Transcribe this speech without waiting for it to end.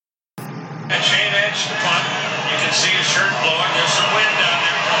Shane Edge, the punt. You can see his shirt blowing. There's some wind down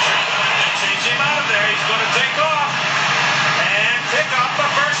there. They chase him out of there. He's going to take off and pick up a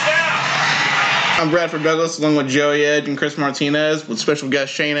first down. I'm Bradford Douglas, along with Joey Edge and Chris Martinez, with special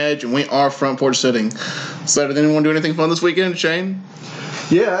guest Shane Edge, and we are Front Porch Sitting. So, did anyone do anything fun this weekend, Shane?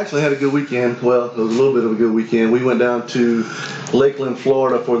 Yeah, I actually had a good weekend. Well, it was a little bit of a good weekend. We went down to Lakeland,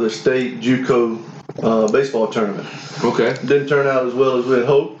 Florida for the state JUCO baseball tournament. Okay. Didn't turn out as well as we had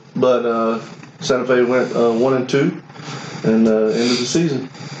hoped, but Santa Fe went 1-2 and ended the season.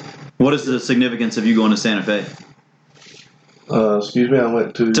 What is the significance of you going to Santa Fe? Excuse me, I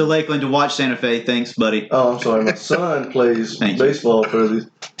went to Lakeland to watch Santa Fe. Thanks, buddy. Oh, I'm sorry. My son plays baseball for the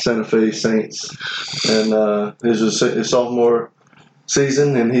Santa Fe Saints, and his sophomore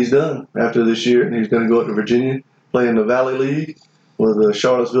season, and he's done after this year, and he's going to go up to Virginia, play in the Valley League with the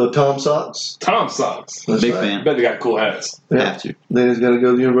Charlottesville Tom Sox. Tom Sox. That's Big right. fan. Bet they got cool hats. Yeah. Have to. Then he's going to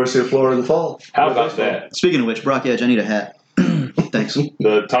go to the University of Florida in the fall. How about that? Speaking of which, Brock Edge, I need a hat. Thanks.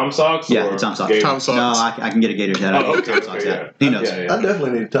 The Tom Sox? Yeah, or the Tom Sox. Gators? Tom Sox. No, I can get a Gators hat. I Oh, can get a okay. Tom Sox Yeah. hat. He knows. Yeah. I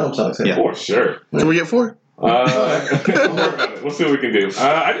definitely need a Tom Sox hat. Yeah. For sure. What do we get for? We'll work on it. We'll see what we can do.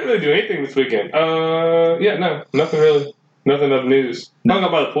 I didn't really do anything this weekend. No, nothing really. Nothing of news. Hung out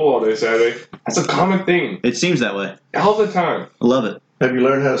by the pool all day Saturday. That's a common thing. It seems that way. All the time. I love it. Have you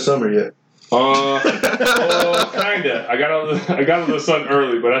learned how to summer yet? Kinda. I got out of the sun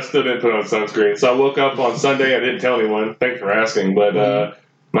early, but I still didn't put on sunscreen. So I woke up on Sunday. I didn't tell anyone. Thanks for asking. But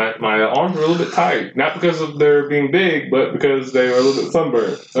my arms were a little bit tight. Not because of their being big, but because they were a little bit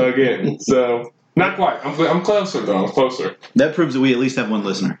sunburned again. So not quite. I'm closer though. I'm closer. That proves that we at least have one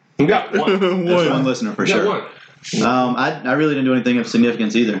listener. We got one. There's one listener for We got sure. one. I really didn't do anything of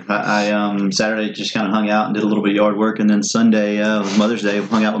significance either. I Saturday just kind of hung out and did a little bit of yard work, and then Sunday was Mother's Day.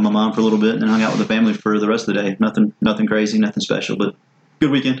 Hung out with my mom for a little bit, and then hung out with the family for the rest of the day. Nothing crazy, nothing special, but good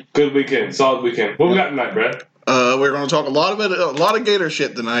weekend. Good weekend. Solid weekend. What we got tonight, Brad? We're going to talk a lot of Gator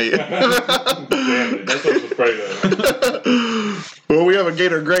shit tonight. Damn it. That's what I was afraid of. Well, we have a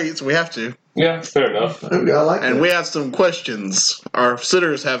Gator great, so we have to. Yeah, fair enough. I like that. And we have some questions. Our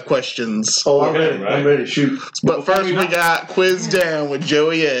sitters have questions. Oh, I'm Okay, ready. right. I'm ready to shoot. But first, we got Quiz Down with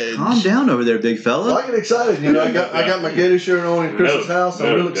Joey Edge. Calm down over there, big fella. Well, I get excited. You know, I got my Gator shirt on in Chris's house.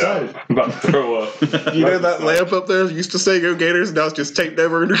 I'm real excited. I'm about to throw up. You know that lamp up there used to say "Go Gators," now it's just taped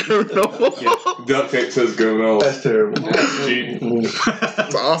over and going on. Duct tape says going on. That's terrible. Cheating.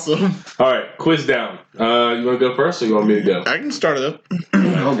 That's awesome. All right, quiz down. You want to go first or you want me to go? I can start it up.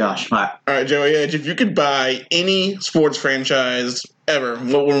 Oh gosh. All right. All right, Joey Edge, if you could buy any sports franchise ever,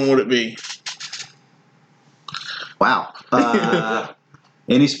 what one would it be? Wow.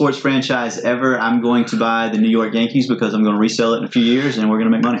 Any sports franchise ever, I'm going to buy the New York Yankees because I'm going to resell it in a few years and we're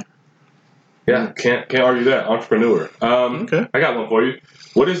going to make money. Yeah, can't argue that. Entrepreneur. Okay. I got one for you.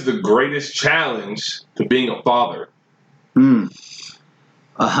 What is the greatest challenge to being a father? Yeah.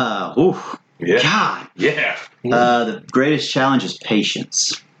 God. Yeah. The greatest challenge is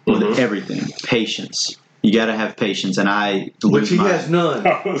patience with everything. Patience. You got to have patience, and I Which lose he mine. has none.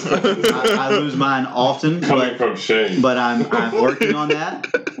 I lose mine often, Coming from Shane. but I'm working on that,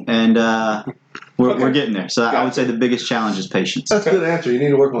 and we're getting there. So I would say the biggest challenge is patience. That's a good answer. You need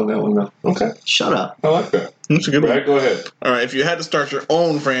to work on that one, though. Okay. Shut up. I like that. That's a good Brad, one. go ahead. All right, if you had to start your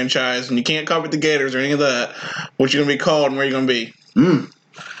own franchise and you can't copy the Gators or any of that, what you going to be called and where you going to be?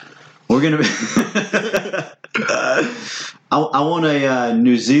 We're gonna be. I want a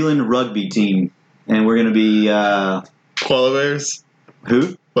New Zealand rugby team, and we're gonna be Koala Bears?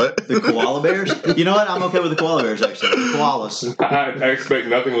 who? What? The koala bears? You know what? I'm okay with the koala bears actually. The koalas. I expect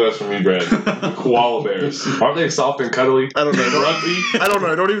nothing less from you, Brad. The koala bears. Aren't they soft and cuddly? I don't know. Rugby? I don't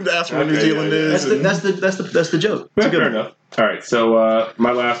know. Don't even ask where New Okay, Zealand yeah. is. That's the joke. It's a good Fair one. enough. All right, so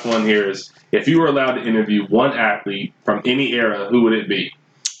my last one here is, if you were allowed to interview one athlete from any era, who would it be?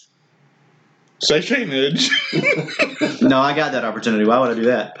 Say Shane Edge. No, I got that opportunity. Why would I do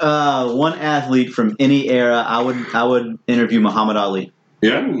that? One athlete from any era, I would interview Muhammad Ali.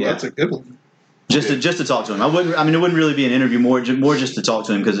 Yeah? Yeah. That's a good one. Just to talk to him. It wouldn't really be an interview. More just to talk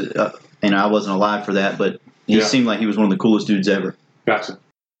to him because I wasn't alive for that. But he seemed like he was one of the coolest dudes ever. Gotcha.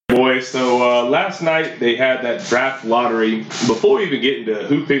 Boys, so last night they had that draft lottery. Before we even get into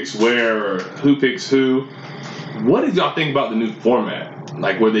who picks where or who picks who, what did y'all think about the new format?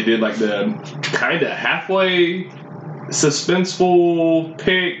 Like where they did like the kind of halfway suspenseful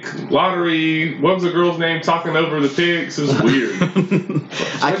pick lottery. What was the girl's name talking over the picks? It was weird.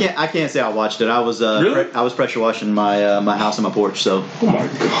 I can't say I watched it. I was Really? I was pressure washing my my house and my porch. So Oh my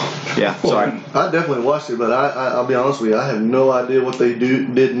god. yeah, sorry. I definitely watched it, but I'll be honest with you. I have no idea what they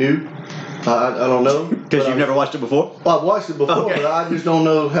did new. I don't know. Because you've never watched it before? Well, I've watched it before, Okay. but I just don't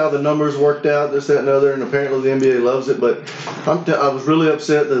know how the numbers worked out, this, that, and the other, and apparently the NBA loves it. But I was really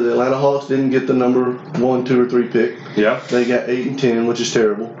upset that the Atlanta Hawks didn't get the number 1, 2, or 3 pick. Yeah. They got 8 and 10, which is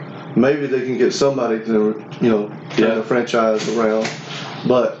terrible. Maybe they can get somebody to, turn the franchise around.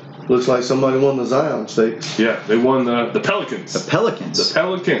 But looks like somebody won the Zion stakes. Yeah, they won the Pelicans. The Pelicans. The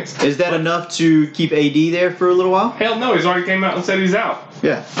Pelicans. Is that enough to keep AD there for a little while? Hell no, he's already came out and said he's out.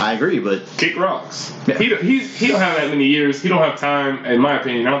 Yeah, I agree, but Kick rocks. Yeah. He don't have that many years. He don't have time, in my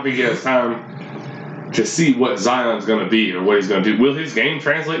opinion. I don't think he has time to see what Zion's going to be or what he's going to do. Will his game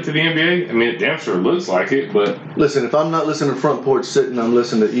translate to the NBA? I mean, it damn sure looks like it, but... Listen, if I'm not listening to Front Porch Sitting, I'm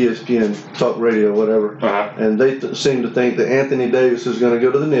listening to ESPN, talk radio, whatever. And they seem to think that Anthony Davis is going to go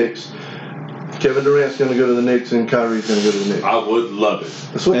to the Knicks, Kevin Durant's going to go to the Knicks, and Kyrie's going to go to the Knicks. I would love it.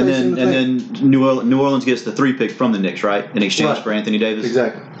 That's what they seem to think. then New Orleans gets the 3 pick from the Knicks, right? In exchange Right. for Anthony Davis.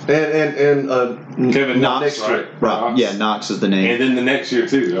 Exactly. And Kevin Knox, next year. right? Right. Knox. Yeah, Knox is the name. And then the next year,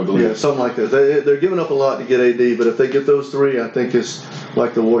 too, I believe. Yeah, something like that. They're giving up a lot to get AD, but if they get those 3, I think it's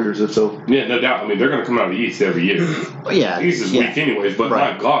like the Warriors. It's over. Yeah, no doubt. I mean, they're going to come out of the East every year. Well, yeah. East is yeah. weak anyways, but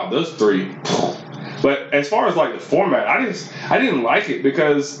Right. my God, those 3. But as far as like the format, I didn't like it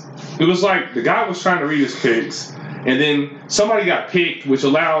because it was like the guy was trying to read his picks, and then somebody got picked, which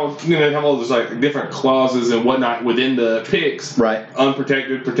allowed to have all those like different clauses and whatnot within the picks, Right.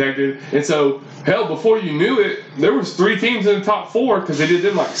 unprotected, protected, and so hell, before you knew it, there was 3 teams in the top 4 because they did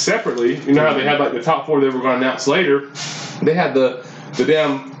them like separately. You know how they had like the top 4 they were going to announce later. They had the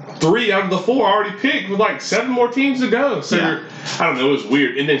damn 3 out of the 4 already picked with like 7 more teams to go. So Yeah. I don't know, it was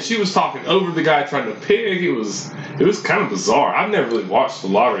weird. And then she was talking over the guy trying to pick. It was kind of bizarre. I've never really watched the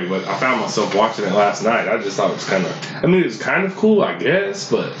lottery, but I found myself watching it last night. I just thought it was it was kind of cool, I guess,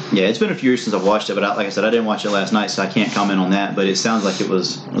 but Yeah, it's been a few years since I've watched it, but like I said, I didn't watch it last night, so I can't comment on that. But it sounds like it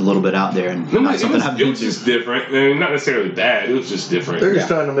was a little bit out there and not something I've it been was to. just different. I mean, not necessarily bad. It was just different. They're just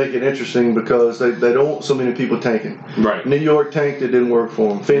trying to make it interesting because they don't want so many people tanking. Right. New York tanked, it didn't work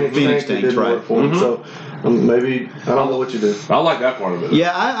for them. Phoenix tanked, it didn't right. work for them. So maybe, I don't know what you do. I like that part of it.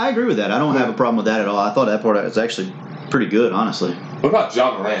 Yeah, I agree with that. I don't have a problem with that at all. I thought that part was actually pretty good, honestly. What about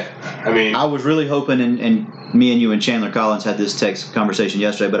Ja Morant? I mean, I was really hoping, and me and you and Chandler Collins had this text conversation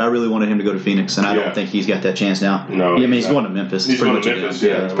yesterday, but I really wanted him to go to Phoenix, and I Yeah. don't think he's got that chance now. No, I mean, he's not. going to Memphis. He's Pretty going to much a Memphis,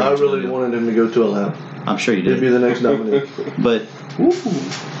 given. yeah. Pretty I much a really given. wanted him to go to Atlanta. I'm sure you He'd be did. the next nominee. But,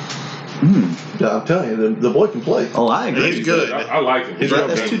 Yeah, I'm telling you, the boy can play. oh, I agree. He's good. I like him. He's But real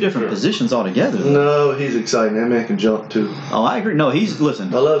that's good. 2 different positions altogether. No, he's exciting. That man can jump too. Oh, I agree. No,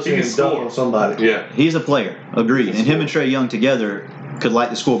 listen, I love He seeing can him dunk score. on somebody. Yeah. he's a player. Agreed. And him and Trae Young together could light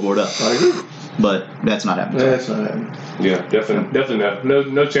the scoreboard up. I agree. But that's not happening. That's not happening. Yeah,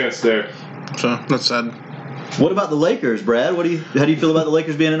 definitely no chance there. So that's sad. What about the Lakers, Brad? How do you feel about the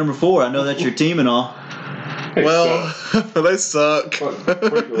Lakers being at number 4? I know that's your team and all. Hey, Well, they suck. Fuck.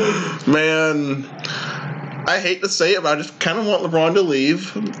 Man, I hate to say it, but I just kind of want LeBron to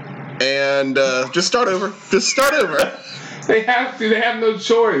leave and just start over. Just start over. They have to. They have no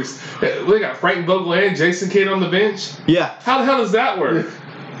choice. They got Frank Vogel and Jason Kidd on the bench. Yeah. How the hell does that work?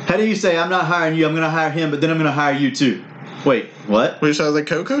 How do you say, I'm not hiring you, I'm going to hire him, but then I'm going to hire you too? Wait, what? Which sounds like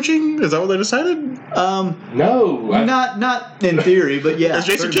co-coaching? Is that what they decided? No. Not in theory, but yeah. Is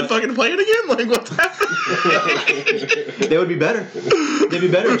Jason pretty Kidd fucking playing again? Like, what's happening? much. They would be better. They'd be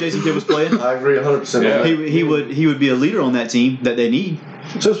better if Jason Kidd was playing. I agree 100%. Yeah. He would be a leader on that team that they need.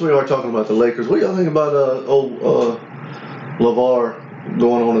 Since we are talking about the Lakers, what do y'all think about LeVar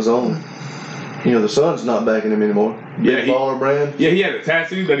going on his own? You know, the Suns not backing him anymore. Big baller brand. Yeah, he had a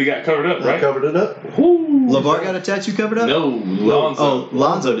tattoo that he got covered up, They right? covered it up. LeVar got a tattoo covered up? No, Lonzo. Oh,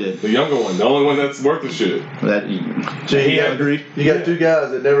 Lonzo did. The younger one, the only one that's worth the shit. See, Yeah, agreed. You got 2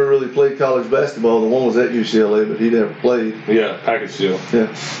 guys that never really played college basketball. The one was at UCLA, but he never played. Yeah, package deal.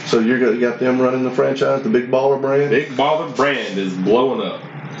 Yeah. So you got them running the franchise, the big baller brand. Big Baller brand is blowing up.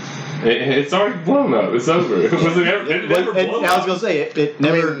 It's already blown up. It's over. It never And blew I was up. going to say, it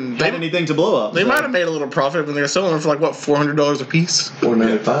never had anything to blow up. They so. might have made a little profit when they were selling them for like, what, $400 a piece?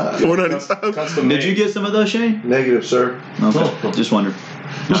 $495. $495. Custom Did you made. get some of those, Shane? Negative, sir. Okay, just wondered.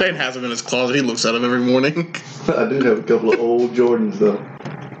 Shane has them in his closet. He looks at them every morning. I do have a couple of old Jordans though.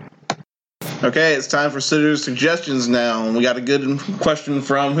 Okay, it's time for Sitter's suggestions now. And we got a good question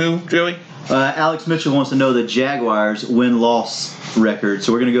from who, Joey? Alex Mitchell wants to know the Jaguars win-loss record.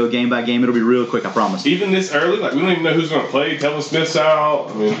 So we're going to go game by game. It'll be real quick, I promise. Even this early, like we don't even know who's going to play. Kevin Smith's out.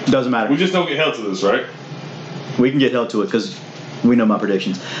 I mean, Doesn't matter. we just don't get held to this, right? We can get held to it because we know my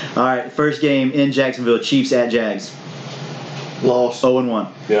predictions. All right, first game in Jacksonville, Chiefs at Jags. Lost.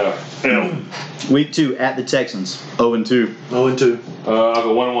 0-1. Yeah. Week 2 at the Texans, 0-2. 0-2. I'll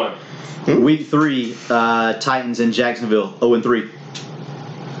go 1-1. Week 3, Titans in Jacksonville, 0-3.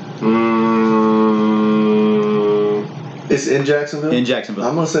 It's in Jacksonville? In Jacksonville.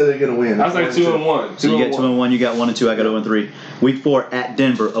 I'm going to say they're going to win. I was like 2-1. So you get 2-1, you got 1-2, I got 0-3. Week 4, at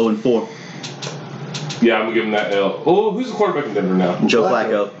Denver, 0-4. Yeah, I'm going to give him that L. Oh, who's the quarterback in Denver now? Joe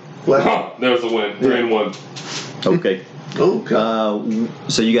Flacco. There's the win. 3-1. Okay. Okay.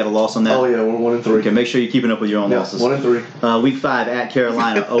 So you got a loss on that? Oh, yeah, we're 1-3. Okay, make sure you're keeping up with your own losses. 1-3. Week 5, at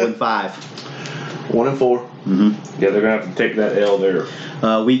Carolina, 0-5. 1-4. Mm-hmm. Yeah, they're going to have to take that L there.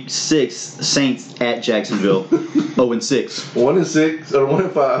 Week 6, Saints at Jacksonville, 0-6. 1-6 or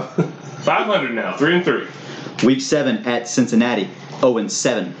 1-5. 500 now, 3-3. Week 7, at Cincinnati,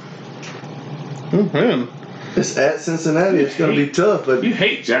 0-7. Oh, man. It's at Cincinnati. It's going to be tough, but You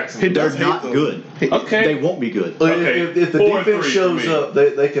hate Jacksonville. They're not good. Okay. They won't be good. Okay. if the 4-3 defense for shows me. up,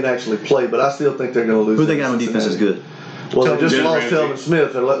 they can actually play, but I still think they're going to lose. Who they got on defense is good? Well, they just Jalen lost Ramsey. Telvin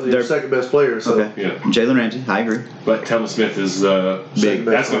Smith, their They're- second best player. So. Okay. Yeah. Jalen Ramsey, I agree. But Telvin Smith is Big.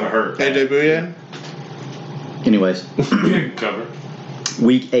 That's going to hurt. AJ Bouye? Anyways, We can cover.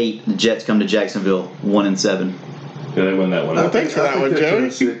 Week 8, the Jets come to Jacksonville, 1-7. Yeah, they win that one. Oh, thanks for that one, they're Joey.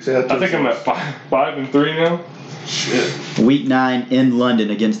 2-6. Yeah, I think I'm at 5-3 now. Shit. Week 9, in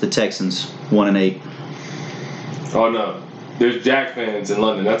London against the Texans, 1-8. Oh, no. There's Jack fans in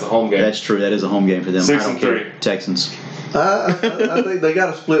London. That's a home game. That's true. That is a home game for them. 6 I don't and care. 3. Texans. I think they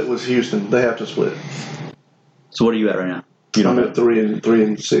got to split with Houston. They have to split. So what are you at right now? You I'm don't at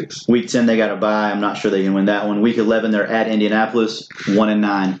 3-6. Week 10, they got a bye. I'm not sure they can win that one. Week 11, they're at Indianapolis,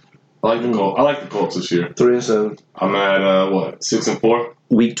 1-9. I like the Colts. I like the Colts this year. 3-7. I'm at 6-4.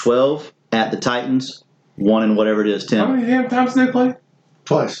 Week 12, at the Titans, 1 and whatever it is, How 10. many damn times did they play?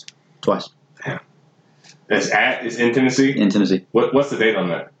 Twice. Twice It's in Tennessee. in Tennessee. What's the date on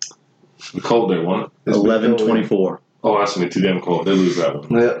that? The cold day one. 11-24. Oh, that's gonna be too damn cold. They lose that one.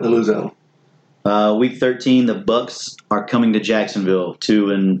 Yeah, they lose that one. Week 13, the Bucks are coming to Jacksonville,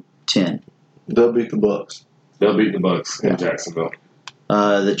 2-10. They'll beat the Bucks. They'll beat the Bucks in Jacksonville.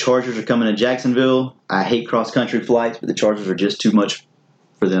 The Chargers are coming to Jacksonville. I hate cross-country flights, but the Chargers are just too much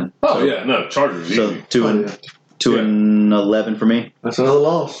for them. Oh yeah, no Chargers So easy. 2-11 for me. That's another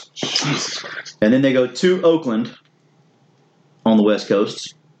loss. Jesus Christ. And then they go to Oakland on the West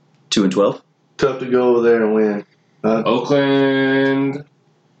Coast, 2-12. Tough to go over there and win. Oakland.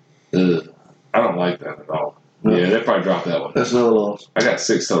 Ugh. I don't like that at all. No. Yeah, they probably dropped that one. That's another loss. I got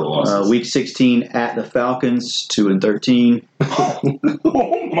 6 total losses. Week 16 at the Falcons, 2-13.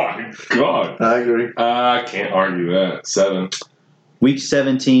 Oh my god. I agree. I can't argue that. 7. Week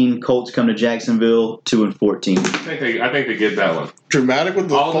 17, Colts come to Jacksonville, 2-14. I think they get that one. Dramatic with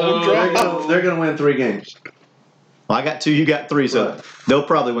the Although- cold drop. They're going to win 3 games. Well, I got 2, you got 3, so Right. they'll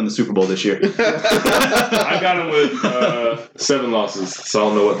probably win the Super Bowl this year. I got them with 7 losses, so I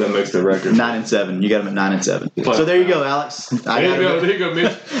don't know what that makes their record. 9-7. You got them at 9-7. So there you go, Alex. There you go,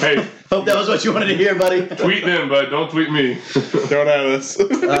 Mitch. Hey, Hope that was what you wanted to hear, buddy. tweet them, but don't tweet me. Don't have us.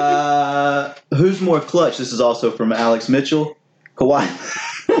 Who's more clutch? This is also from Alex Mitchell. Kawhi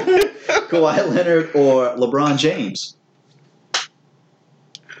Leonard or LeBron James?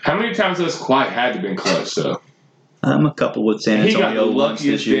 How many times has Kawhi had to been clutch, though? A couple with San He got the Antonio once this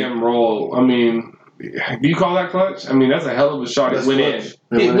luckiest year. damn roll. I mean, do you call that clutch? I mean, that's a hell of a shot. That's It went clutch.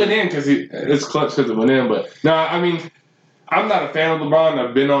 in. It It went went in because it's clutch because it went in. But no, I mean, I'm not a fan of LeBron.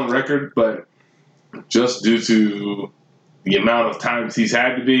 I've been on record, but just due to the amount of times he's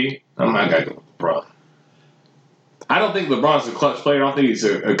had to be, I'm not gonna go with LeBron. I don't think LeBron's a clutch player. I don't think he's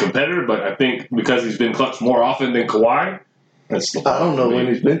a competitor, but I think because he's been clutch more often than Kawhi, that's LeBron I don't know for me. when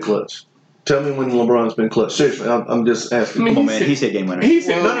he's been clutch. Tell me when LeBron's been clutch. Seriously, I'm just asking. I mean, Come on, man. He's hit game winner. He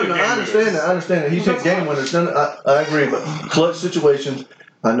said No. I understand that. I understand that. He's hit game winners. No, I agree. But clutch situations,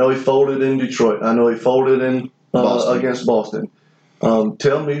 I know he folded in Detroit. I know he folded in Boston. against Boston.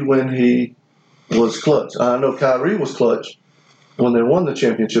 Tell me when he was clutch. I know Kyrie was clutch when they won the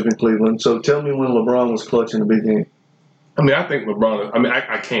championship in Cleveland. So tell me when LeBron was clutch in the big game. I mean, I think LeBron. I mean,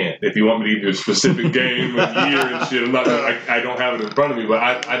 I can't. If you want me to give you a specific game and year and shit, I'm not. I don't have it in front of me, but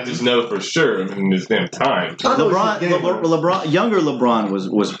I just know for sure. I mean, it's damn time. I know he's hit game winners. Younger LeBron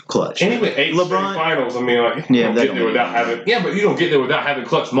was clutch. Anyway, 8 LeBron- straight finals. I mean, like, Yeah, you don't that get don't there mean without anything. having. Yeah, but you don't get there without having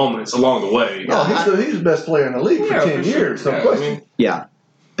clutch moments along the way. Oh, he's the best player in the league for Yeah, 10 for sure. years. No Yeah, question. I mean, Yeah.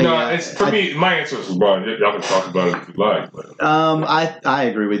 No, Yeah, it's for me. My answer is LeBron. Y'all can talk about it if you like. But. I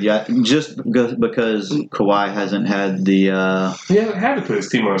agree with you. Just because Kawhi hasn't had the. He hasn't had to put his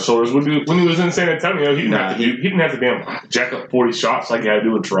team on his shoulders. When he was in San Antonio, he didn't have to damn jack up 40 shots like he had to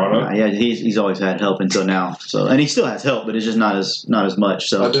do in Toronto. Yeah, he's always had help until now. So, and he still has help, but it's just not as much.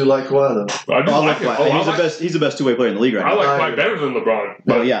 So I do like Kawhi though. I do like Kawhi. Kawhi. He's the best two-way player in the league right I now. like Kawhi better than LeBron.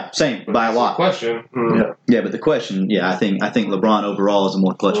 Well, yeah, same by a lot. Question. Yeah, but the question, I think LeBron overall is a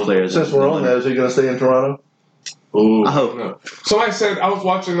more clutch player. Since we're on that, is he going to stay in Toronto? Ooh, I hope. no. Somebody said I was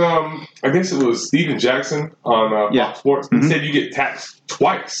watching. I guess it was Steven Jackson on Fox Sports. He said you get taxed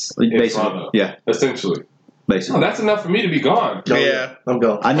twice in Toronto. Yeah, essentially. basically. Oh, that's enough for me to be gone. Yeah. I'm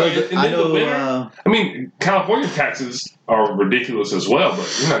gone. I know. And then the winner- I mean, California taxes are ridiculous as well,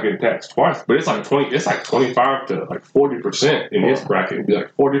 but you're not getting taxed twice. But it's like 25 to like 40% in his bracket. It'd be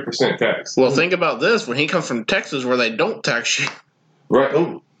like 40% tax. Well, think about this. When he comes from Texas, where they don't tax you. Right.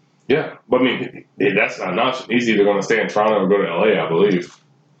 Oh, yeah. But I mean, that's not an option. He's either going to stay in Toronto or go to LA, I believe.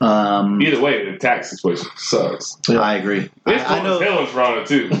 Either way, the tax situation sucks. I agree. It's I know. cold as hell in Toronto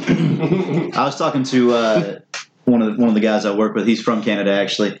too. I was talking to one of the guys I work with. He's from Canada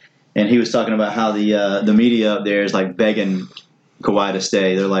actually, and he was talking about how the media up there is like begging Kawhi to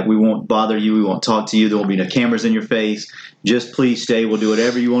stay. They're like, we won't bother you. We won't talk to you. There won't be no cameras in your face. Just please stay. We'll do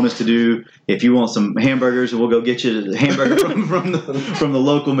whatever you want us to do. If you want some hamburgers, we'll go get you a hamburger from the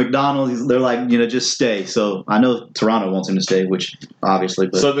local McDonald's. They're like, just stay. So I know Toronto wants him to stay, which obviously.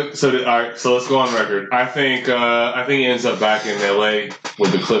 But. All right. So let's go on record. I think he ends up back in LA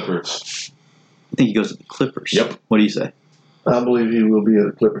with the Clippers. I think he goes to the Clippers. Yep. What do you say? I believe he will be at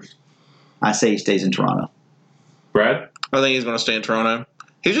the Clippers. I say he stays in Toronto. Brad? I think he's going to stay in Toronto.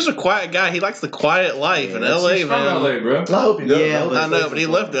 He's just a quiet guy. He likes the quiet life in He's LA, from man. LA, bro. I hope he does. Yeah, hope I he know, stays but he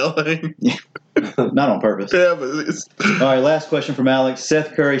in left Toronto. LA. Not on purpose. Yeah, but it's, All right, last question from Alex.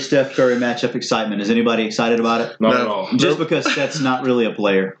 Seth Curry, Steph Curry matchup excitement. Is anybody excited about it? Not No. at all. Just because Seth's not really a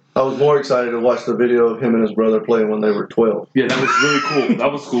player. I was more excited to watch the video of him and his brother playing when they were 12. Yeah, that was really cool.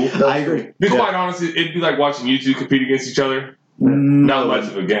 That was cool. I agree. Be quite honest, it'd be like watching you two compete against each other. No. Not much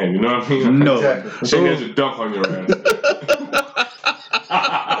of a game, you know what I mean? No. Exactly. Shane has a dunk on your ass.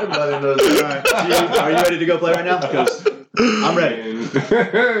 Everybody knows that. All right. Are you ready to go play right now? Because I'm ready.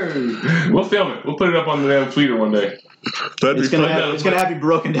 We'll film it. We'll put it up on the damn Twitter one day. It's gonna have to be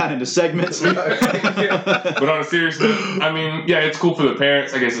broken down into segments. But on a serious note, I mean, yeah, it's cool for the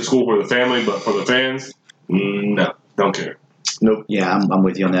parents. I guess it's cool for the family, but for the fans, no, don't care. Nope. Yeah, I'm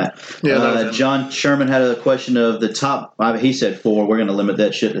with you on that. Yeah, that was John Sherman had a question of the top. He said 4. We're going to limit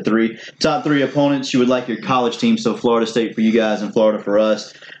that shit to 3. Top 3 opponents you would like your college team. So Florida State for you guys and Florida for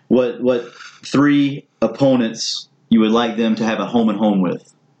us. What 3 opponents you would like them to have a home and home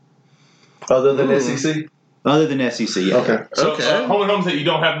with? Other than SEC? Other than SEC, yeah. Okay. So, Okay. home and homes that you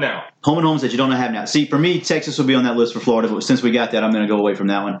don't have now. Home and homes that you don't have now. See, for me, Texas will be on that list for Florida, but since we got that, I'm going to go away from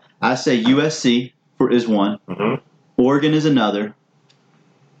that one. I say USC is one. Mm-hmm. Oregon is another.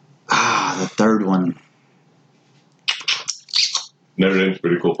 The third one. Notre Dame's a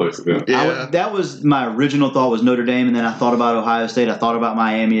pretty cool place to go. yeah. That was my original thought was Notre Dame, and then I thought about Ohio State. I thought about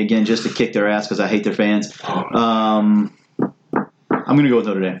Miami again just to kick their ass because I hate their fans. I'm going to go with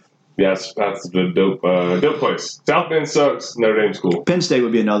Notre Dame. Yes, that's the dope place. South Bend sucks. Notre Dame's cool. Penn State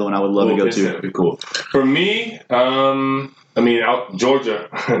would be another one I would love to go Penn State to. would be cool. For me, out Georgia,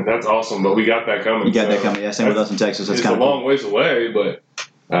 that's awesome, but we got that coming. You got that coming. Yeah, same with us in Texas. That's It's kind a of long ways away, but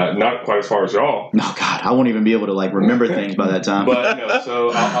not quite as far as y'all. No, God, I won't even be able to remember things by that time. But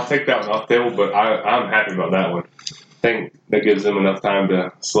so I'll take that one off the table. But I'm happy about that one. I think that gives them enough time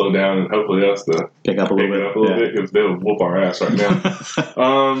to slow down and hopefully us to Pick up a pick little it bit. up a little bit because they'll whoop our ass right now.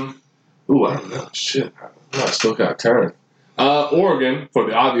 I don't know. Shit, I still got to turn. Oregon, for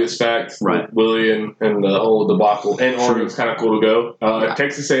the obvious fact, Right. with Willie and the whole debacle, and Oregon's kind of cool to go. Yeah.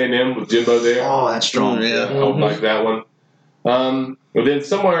 Texas A&M with Jimbo there. Oh, that's strong. Yeah. I would like that one. But then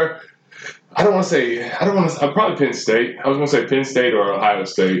somewhere, I'm probably Penn State. I was going to say Penn State or Ohio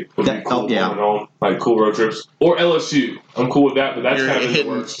State would be cool going home, like cool road trips. Or LSU. I'm cool with that, but that's You're kind of in the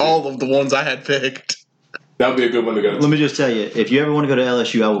hitting works. too. all of the ones I had picked. That would be a good one to go to. Let me just tell you, if you ever want to go to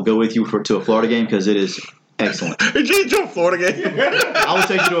LSU, I will go with you to a Florida game because it is excellent. Did you enjoy Florida game? I will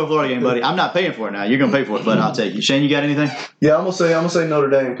take you to a Florida game, buddy. I'm not paying for it now. You're going to pay for it, but I'll take you. Shane, you got anything? Yeah, I'm gonna say Notre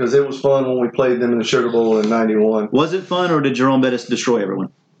Dame because it was fun when we played them in the Sugar Bowl in '91. Was it fun, or did Jerome Bettis destroy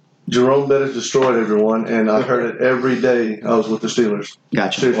everyone? Jerome Bettis destroyed everyone, and I heard it every day I was with the Steelers.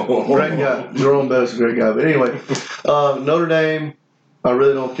 Gotcha. Great guy. Jerome Bettis is a great guy. But anyway, Notre Dame, I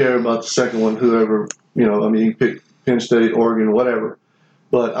really don't care about the second one, whoever, you can pick Penn State, Oregon, whatever.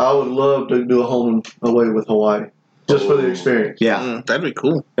 But I would love to do a home and away with Hawaii. just for the experience. Yeah. That'd be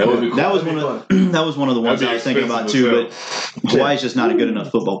cool. That would be cool. That was That'd one be of that was one of the ones That'd be I was thinking about expensive too. as But Hawaii's just not a good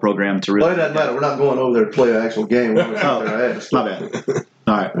enough football program to really. Well, it doesn't matter. We're not going over there to play an actual game. We're Oh, there ass. my bad.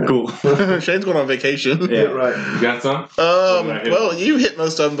 All right, cool. Shane's going on vacation. Yeah. Right. You got some? Well, you hit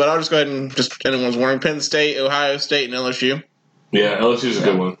most of them, but I'll just go ahead and just anyone's wondering. Penn State, Ohio State, and LSU. Yeah, LSU's a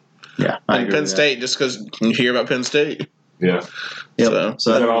good one. Yeah, I And agree Penn with that. State, just because you hear about Penn State. Yeah. Yep.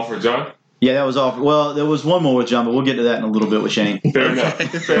 So- Is that all for John? Yeah, that was all. Well, there was one more with John, but we'll get to that in a little bit with Shane. Fair enough.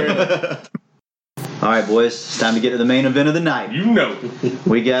 Fair enough. All right, boys, it's time to get to the main event of the night. You know.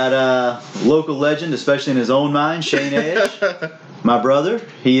 We got a local legend, especially in his own mind, Shane Edge. My brother,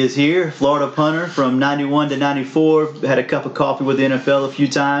 he is here, Florida punter from 91 to 94. Had a cup of coffee with the NFL a few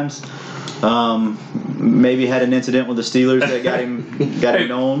times. Maybe had an incident with the Steelers that got him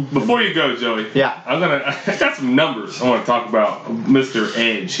known. Before you go, Joey. Yeah. I got some numbers I want to talk about Mr.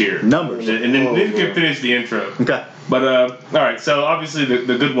 Edge here. Numbers. And then you can finish the intro. Okay. But, all right, so obviously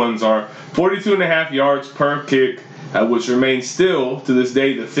the good ones are 42.5 yards per kick, which remains still, to this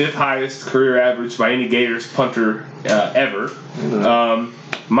day, the 5th highest career average by any Gators punter ever.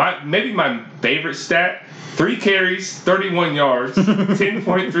 Maybe my favorite stat, 3 carries, 31 yards,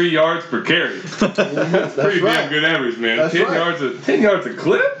 10.3 yards per carry. That's pretty damn right. good average, man. That's 10 right. 10 yards a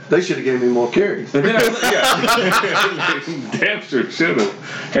clip? They should have given me more carries. And then damn sure should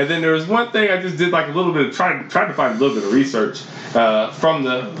have. And then there was one thing I just did like a little bit of tried to find a little bit of research from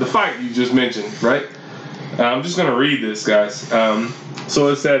the fight you just mentioned, right? I'm just gonna read this, guys. So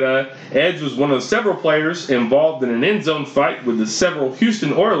it said Edge was one of several players involved in an end zone fight with the several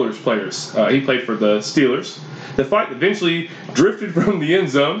Houston Oilers players. He played for the Steelers. The fight eventually drifted from the end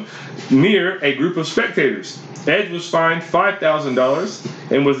zone near a group of spectators. Edge was fined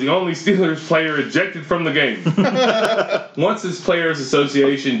 $5,000 and was the only Steelers player ejected from the game. Once his Players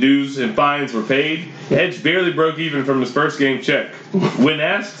Association dues and fines were paid, Edge barely broke even from his first game check. When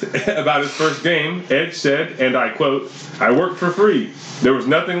asked about his first game, Edge said, and I quote, "I worked for free. There was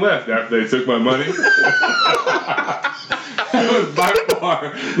nothing left after they took my money." That was by far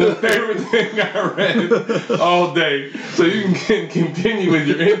the favorite thing I read all day. So you can continue with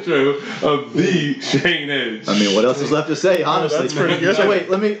your intro of the Shane Edge. I mean, what else is left to say, honestly? That's pretty good. So wait,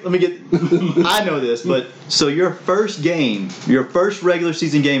 let me get. I know this, but so your first regular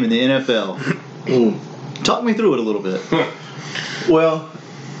season game in the NFL. Talk me through it a little bit. Well,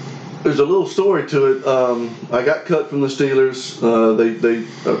 there's a little story to it. I got cut from the Steelers.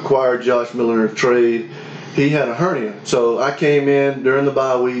 They acquired Josh Miller in a trade. He had a hernia, so I came in during the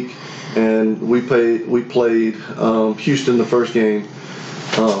bye week, and we played Houston the first game.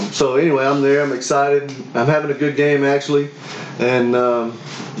 So anyway, I'm there. I'm excited. I'm having a good game actually, and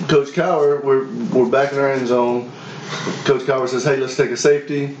Coach Cowher, we're back in our end zone. Coach Cowher says, "Hey, let's take a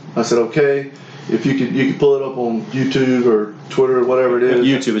safety." I said, "Okay." If you could pull it up on YouTube or Twitter or whatever it is.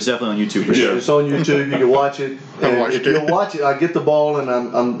 YouTube, it's definitely on YouTube for sure. It's on YouTube. You can watch it. And if you'll watch it, I get the ball and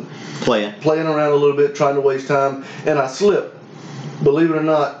I'm Playing around a little bit, trying to waste time, and I slip. Believe it or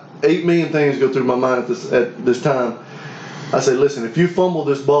not, 8 million things go through my mind at this time. I say, listen, if you fumble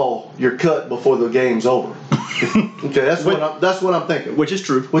this ball, you're cut before the game's over. Okay, that's what I'm thinking. which is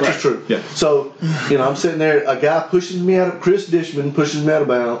true. Which is true. Yeah. So, I'm sitting there. A guy Chris Dishman pushes me out of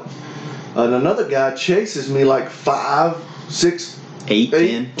bounds, and another guy chases me like 5, 6,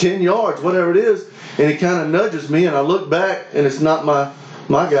 8, 10 yards, whatever it is, and he kind of nudges me, and I look back, and it's not my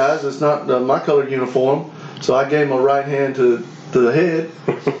guys, it's not my colored uniform, so I gave him a right hand to the head,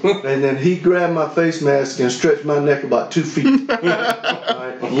 and then he grabbed my face mask and stretched my neck about 2 feet.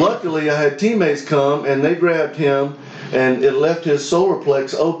 Right. Luckily, I had teammates come, and they grabbed him, and it left his solar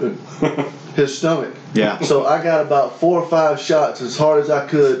plex open, his stomach. Yeah. So I got about 4 or 5 shots as hard as I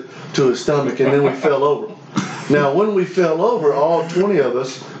could to his stomach, and then we fell over. Now, when we fell over, all 20 of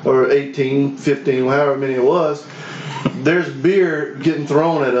us, or 18, 15, however many it was, there's beer getting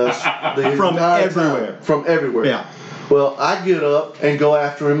thrown at us From entire everywhere. time. From everywhere. Yeah. Well, I get up and go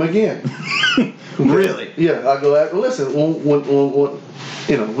after him again. Really? Yeah, I go after. Listen, when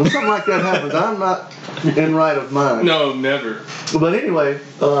something like that happens, I'm not in right of mind. No, never. But anyway,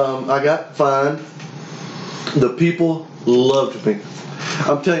 I got fined. The people loved me.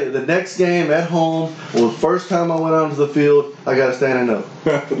 I'm telling you, the next game at home was the first time I went onto the field. I got a standing up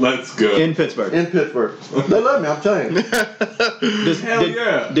Let's go. In Pittsburgh. in Pittsburgh. They love me. I'm telling you. Hell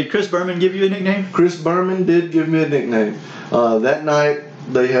yeah. Did Chris Berman give you a nickname? Chris Berman did give me a nickname. That night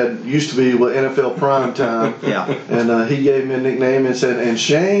they used to be NFL Prime Time. Yeah. And he gave me a nickname and said, "And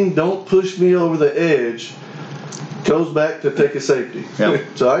Shane, don't push me over the edge, goes back to take a safety.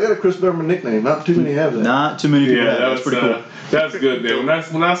 Yep. So I got a Chris Berman nickname. Not too many have that. Not too many people. Yeah, have that. that's That's pretty cool. That's good, man.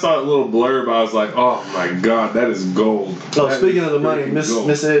 When I saw that little blurb, I was like, "Oh my God, that is gold." Oh, That speaking is of the money, freaking Miss gold.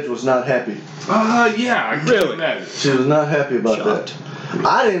 Edge was not happy. Yeah, I really. That. She was not happy about Shocked. that.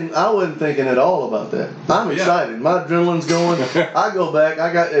 I wasn't thinking at all about that. I'm excited. My adrenaline's going. I go back.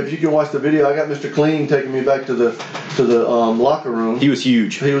 If you can watch the video, I got Mr. Clean taking me back to the locker room. He was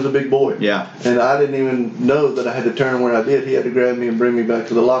huge. He was a big boy. Yeah. And I didn't even know that I had to turn where I did. He had to grab me and bring me back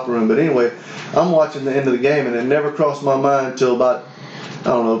to the locker room. But anyway, I'm watching the end of the game, and it never crossed my mind until about, I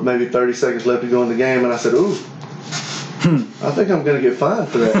don't know, maybe 30 seconds left to go in the game, and I said, ooh, I think I'm going to get fined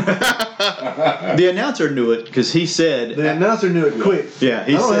for that. The announcer knew it because he said. The announcer knew it quick. Yeah,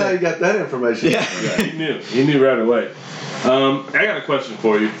 he I don't know said. how you got that information. Yeah. Yeah, he knew. He knew right away. I got a question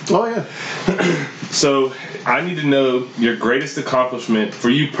for you. Oh, yeah. So I need to know your greatest accomplishment for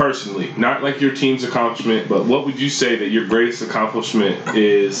you personally, not like your team's accomplishment, but what would you say that your greatest accomplishment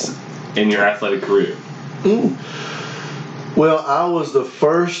is in your athletic career? Well, I was the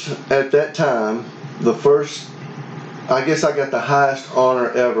first at that time, I guess I got the highest honor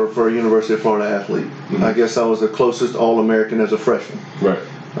ever for a University of Florida athlete. Mm-hmm. I guess I was the closest All-American as a freshman. Right.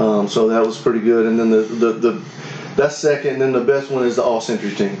 So that was pretty good. And then that's second. And then the best one is the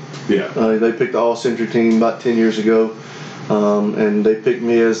All-Century team. Yeah. They picked the All-Century team about 10 years ago. And they picked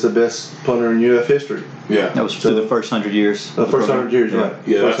me as the best punter in UF history. Yeah. That was through the first 100 years. The first 100 years, right.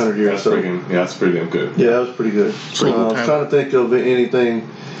 Yeah, First 100 years. that's pretty damn good. Yeah, that was pretty good. I was trying to think of anything.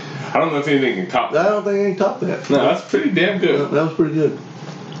 I don't know if anything can top I that. don't think I can top that. No, that's pretty damn good. That was pretty good.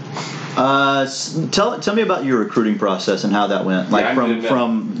 Tell me about your recruiting process and how that went. Like I didn't know.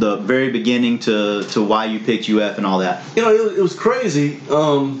 from the very beginning to why you picked UF and all that. It was crazy.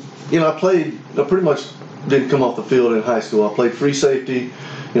 I pretty much didn't come off the field in high school. I played free safety.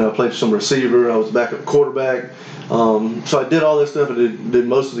 I played some receiver. I was backup quarterback. So I did all this stuff. I did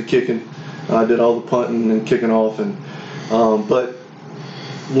most of the kicking. I did all the punting and kicking off. But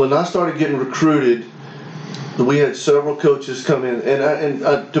when I started getting recruited, we had several coaches come in.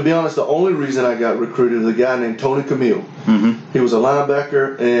 And to be honest, the only reason I got recruited was a guy named Tony Camille. Mm-hmm. He was a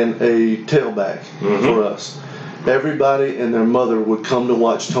linebacker and a tailback for us. Everybody and their mother would come to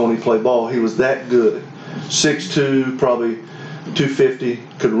watch Tony play ball. He was that good. 6'2", probably 250,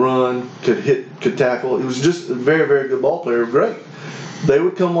 could run, could hit, could tackle. He was just a very, very good ball player. Great. They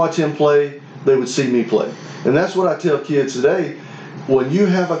would come watch him play. They would see me play. And that's what I tell kids today. When you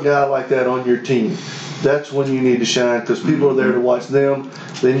have a guy like that on your team, that's when you need to shine because people are there to watch them.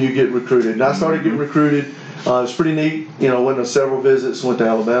 Then you get recruited. And I started getting recruited. It was pretty neat. Went on several visits. Went to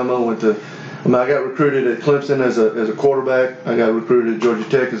Alabama. I got recruited at Clemson as a quarterback. I got recruited at Georgia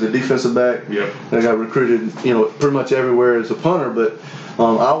Tech as a defensive back. Yep. And I got recruited, pretty much everywhere as a punter. But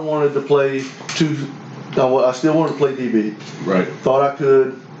I wanted to play I still wanted to play DB. Right. Thought I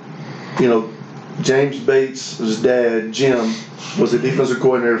could. James Bates, his dad, Jim, was the defensive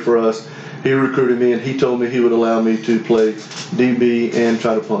coordinator for us. He recruited me, and he told me he would allow me to play DB and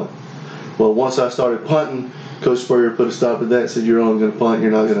try to punt. Well, once I started punting, Coach Spurrier put a stop to that and said, "You're only going to punt.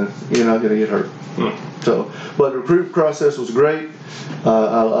 You're not going to get hurt." So, but the recruiting process was great.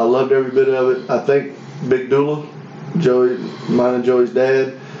 I loved every bit of it. I think Big Dula, mine and Joey's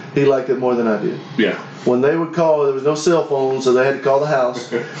dad, he liked it more than I did. Yeah. When they would call, there was no cell phone, so they had to call the house.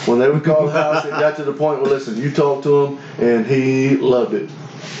 When they would call the house, it got to the point where, listen, you talk to him, and he loved it.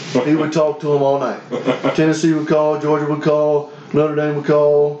 He would talk to him all night. Tennessee would call, Georgia would call, Notre Dame would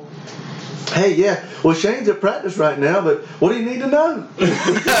call. Hey, yeah, well, Shane's at practice right now, but what do you need to know? If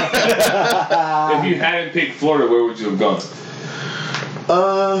you hadn't picked Florida, where would you have gone?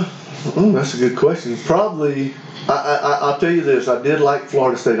 That's a good question. Probably, I'll tell you this. I did like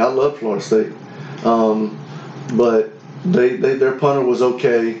Florida State. I love Florida State. But their punter was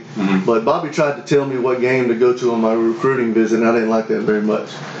okay. Mm-hmm. But Bobby tried to tell me what game to go to on my recruiting visit, and I didn't like that very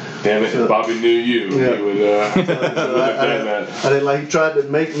much. Damn it! If Bobby knew you, yeah. he would. I didn't like. He tried to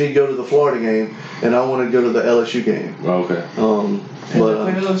make me go to the Florida game, and I wanted to go to the LSU game. Oh, okay.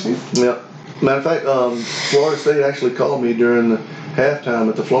 Yeah. Matter of fact, Florida State actually called me during the halftime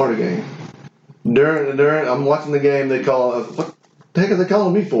at the Florida game. During I'm watching the game, they call. What the heck are they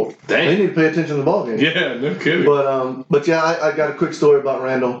calling me for? Dang. They need to pay attention to the ball game. Yeah, no kidding. But yeah, I got a quick story about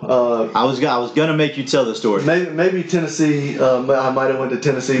Randall. I was gonna make you tell the story. Maybe Tennessee. I might have went to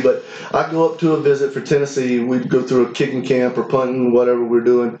Tennessee, but I go up to a visit for Tennessee. We'd go through a kicking camp or punting, whatever we're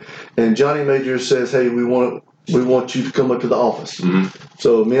doing, and Johnny Majors says, "Hey, we want you to come up to the office." Mm-hmm.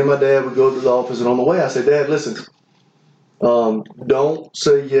 So me and my dad would go to the office, and on the way, I said, "Dad, listen, don't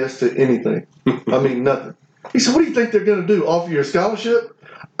say yes to anything. I mean nothing." He said, "What do you think they're going to do? Offer you a scholarship?"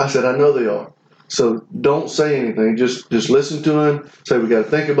 I said, "I know they are." So don't say anything. Just listen to him. Say we got to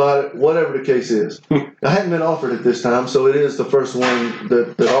think about it. Whatever the case is. I hadn't been offered it this time, so it is the first one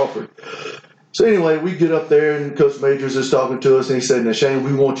that offered. So anyway, we get up there and Coach Majors is talking to us, and he said, "Now Shane,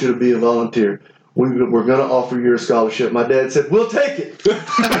 we want you to be a volunteer. We're going to offer you a scholarship." My dad said, "We'll take it."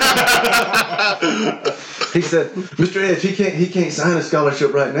 He said, "Mr. Edge, he can't sign a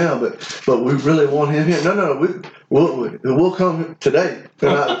scholarship right now, but we really want him here." No, we'll come today.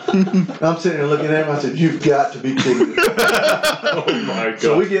 And I'm sitting there looking at him. I said, "You've got to be kidding me." Oh my God.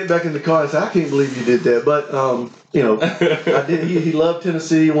 So we get back in the car and say, "I can't believe you did that." But I did. He loved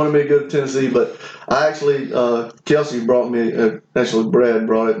Tennessee. He wanted me to go to Tennessee, but I actually Kelsey brought me. Actually, Brad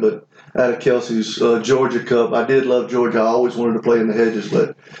brought it, but out of Kelsey's Georgia Cup. I did love Georgia. I always wanted to play in the hedges,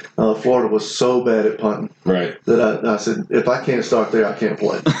 but Florida was so bad at punting that I said, if I can't start there, I can't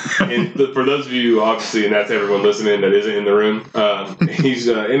play. And for those of you, obviously, and that's everyone listening that isn't in the room, he's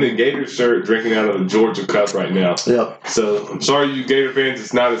in the Gator shirt drinking out of the Georgia Cup right now. Yep. So I'm sorry, you Gator fans.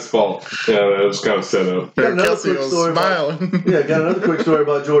 It's not his fault. It was kind of set up. Got another Kelsey quick was story smiling. got another quick story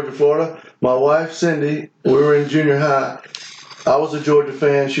about Georgia, Florida. My wife, Cindy, we were in junior high. I was a Georgia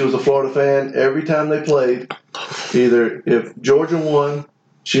fan. She was a Florida fan. Every time they played, either if Georgia won,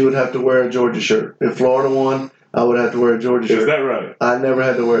 she would have to wear a Georgia shirt. If Florida won, I would have to wear a Georgia shirt. Is that right? I never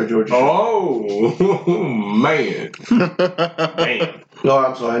had to wear a Georgia shirt. Oh, man. Damn. No,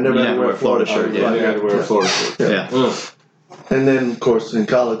 I'm sorry. I never had to wear a Florida shirt. Yeah, you had to wear a Florida shirt. Yeah. And then, of course, in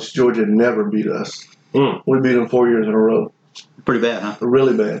college, Georgia never beat us. We beat them 4 years in a row. Pretty bad, huh?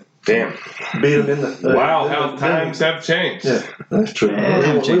 Really bad. Damn. Beat them in the. Wow, how times have changed. Yeah, that's true. Yeah, we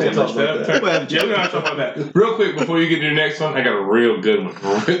haven't changed won't talk about that. Yeah, we're not talking about that. Real quick, before you get to your next one, I got a real good one.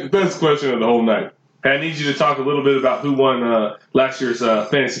 The best question of the whole night. I need you to talk a little bit about who won last year's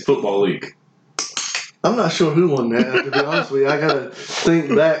fantasy football league. I'm not sure who won that. To be honest with you, I gotta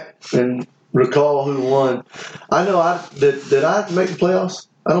think back and recall who won. I know did I make the playoffs?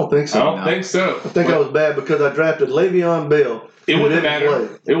 I don't think so. I don't think so. I think I was bad because I drafted Le'Veon Bell. It wouldn't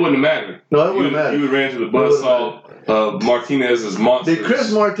matter. It wouldn't matter. No, it wouldn't matter. You would ran to the buzzsaw of Martinez's monster. Did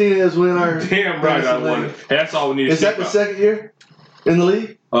Chris Martinez win our? Damn right, I won it. That's all we need to Is that the second year in the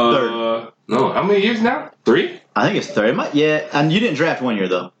league? Third. No, how many years now? 3? I think it's third. Yeah, and you didn't draft 1 year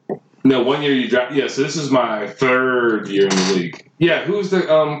though. No, 1 year you drafted. Yeah, so this is my 3rd year in the league. Yeah, who's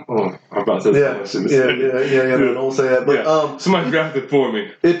the I'm about to say Yeah. No, don't say that. But somebody drafted for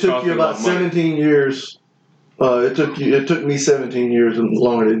me. It took you about 17 years. It took me 17 years and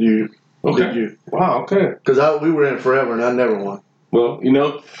longer than you. Okay. Did you? Wow. Okay. Because we were in it forever and I never won. Well,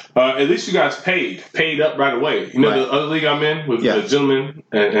 at least you guys paid up right away. The other league I'm in with the gentlemen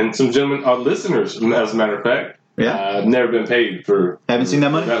and some gentlemen are listeners, as a matter of fact. Yeah. I've never been paid for. Haven't seen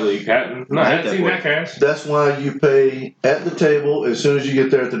that money? That league. I haven't seen that cash. That's why you pay at the table as soon as you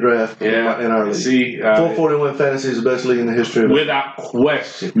get there at the draft. Yeah. In our league. See, 441 Fantasy is the best league in the history of it. Without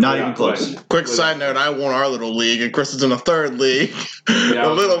question. Not even close. Quick side note: I won our little league, and Chris is in a third league. A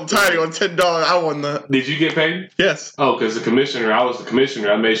little tiny one, $10. I won the. Did you get paid? Yes. Oh, because I was the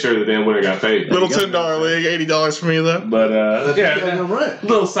commissioner. I made sure that then winner got paid. Little $10 league, $80 for me though. But right.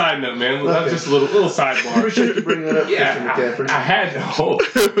 Little side note, man. Just a little sidebar. Appreciate you bringing that up, Yeah, Mr. McCaffrey. I had to.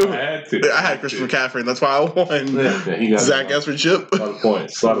 I had to. I had Christian McCaffrey, and that's why I won. Yeah, he got Zach Efron chip. A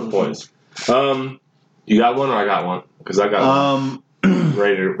lot of points. You got one or I got one? Because I got one.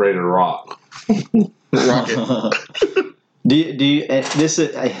 Ready to rock. Rocket. Do you this is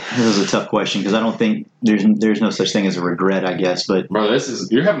a tough question because I don't think there's no such thing as a regret, I guess. But bro,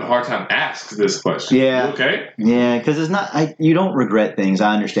 you're having a hard time asking this question. Yeah. You okay? Yeah, because it's not. You don't regret things.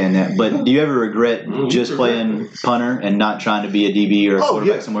 I understand that, but do you ever regret just playing punter and not trying to be a DB or a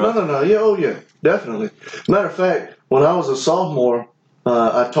quarterback somewhere else? No. Yeah, yeah, definitely. Matter of fact, when I was a sophomore,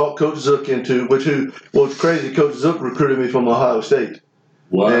 I talked Coach Zook into what's crazy. Coach Zook recruited me from Ohio State.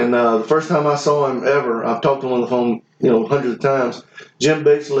 What? And the first time I saw him ever, I've talked to him on the phone, hundreds of times. Jim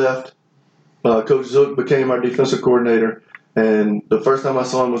Bates left. Coach Zook became our defensive coordinator. And the first time I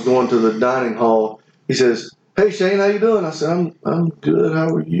saw him was going to the dining hall. He says, "Hey, Shane, how you doing?" I said, I'm good. How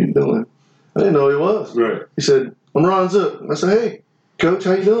are you doing? I didn't know who he was. Right. He said, "I'm Ron Zook." I said, "Hey, Coach,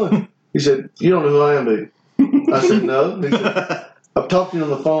 how you doing?" He said, "You don't know who I am, do you?" I said, "No." He said, "I've talked to you on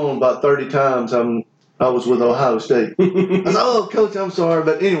the phone about 30 times. I was with Ohio State." I said, "Oh, Coach, I'm sorry."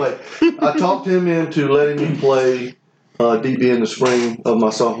 But anyway, I talked him into letting me play DB in the spring of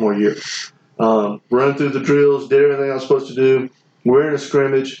my sophomore year. Run through the drills, did everything I was supposed to do. We're in a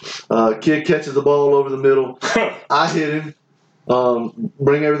scrimmage. Kid catches the ball over the middle. I hit him.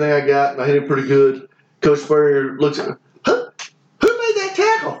 Bring everything I got, and I hit him pretty good. Coach Spurrier looks at me. Who made that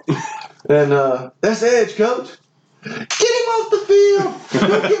tackle? And that's Edge, Coach. Get him off the field.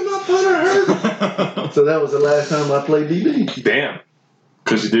 Don't get my punter hurt. So that was the last time I played DB. Damn.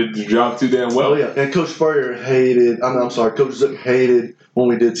 Because you did the job too damn well. Oh, yeah. And Coach Spurrier hated, I'm sorry, Coach Zook hated when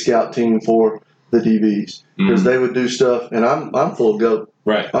we did scout team for the DBs. Because they would do stuff, and I'm full of goat.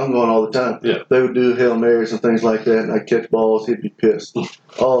 Right. I'm going all the time. Yeah. They would do Hail Marys and things like that, and I'd catch balls. He'd be pissed.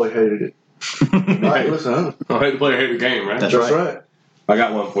 Oh, he hated it. Right, listen, I hate the player, hate the game, right? That's That's right. I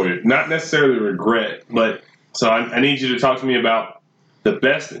got one for you. Not necessarily regret, but so I need you to talk to me about the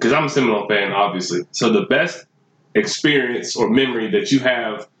best, because I'm a Seminole fan, obviously. So the best experience or memory that you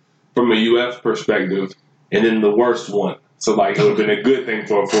have from a UF perspective, and then the worst one. So like it would have been a good thing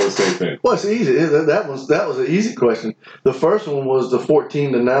for a Florida State fan. Well, it's easy. That was an easy question. The first one was the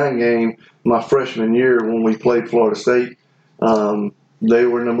 14-9 game my freshman year when we played Florida State. They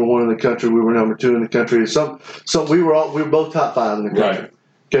were number 1 in the country. We were number 2 in the country. So we were both top 5 in the country. Right.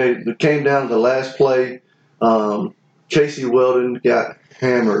 Okay, it came down to the last play. Casey Weldon got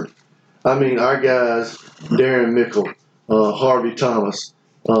hammered. I mean, our guys, Darren Mickle, Harvey Thomas,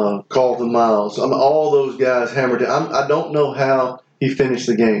 Carlton Miles, all those guys hammered it. I don't know how he finished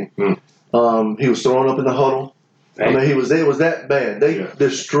the game. He was thrown up in the huddle. I mean, it was that bad. They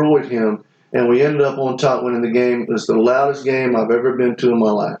destroyed him, and we ended up on top winning the game. It was the loudest game I've ever been to in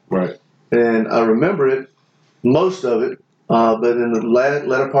my life. Right. And I remember it, most of it, but in the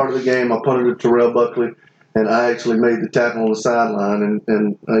latter part of the game, I punted to Terrell Buckley, and I actually made the tackle on the sideline,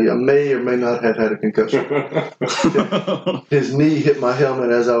 and I may or may not have had a concussion. His knee hit my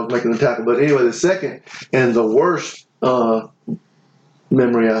helmet as I was making the tackle. But anyway, the second and the worst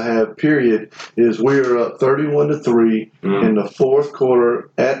memory I have, period, is we were up 31-3 in the fourth quarter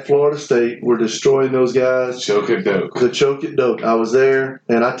at Florida State. We're destroying those guys. Choke it dope. The choke it dope. I was there,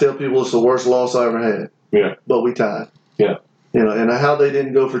 and I tell people it's the worst loss I ever had. Yeah. But we tied. Yeah. You know, and how they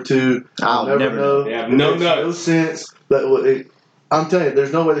didn't go for 2, I'll never know. They have no It makes no sense. I'm telling you,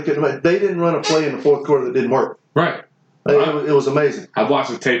 there's no way they couldn't have. They didn't run a play in the fourth quarter that didn't work. Right. It was amazing. I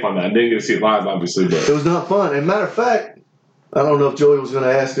watched the tape on that. I didn't get to see it live, obviously, but It was not fun. And matter of fact, I don't know if Joey was going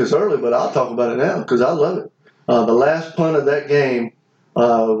to ask this early, but I'll talk about it now because I love it. The last punt of that game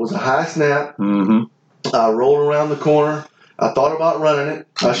was a high snap. I rolled around the corner. I thought about running it.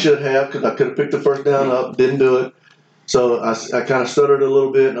 I should have because I could have picked the first down up. Didn't do it. So I kind of stuttered a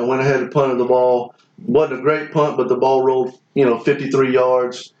little bit, and I went ahead and punted the ball. Wasn't a great punt, but the ball rolled, 53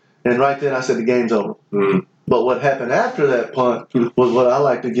 yards. And right then I said the game's over. But what happened after that punt was what I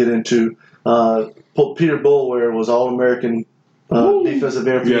like to get into. Peter Boulware was All-American defensive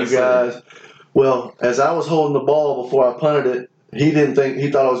end for you guys. Well, as I was holding the ball before I punted it, he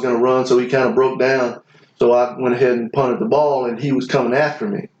thought I was going to run, so he kind of broke down. So I went ahead and punted the ball, and he was coming after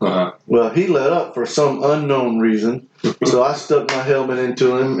me. Well, he let up for some unknown reason, so I stuck my helmet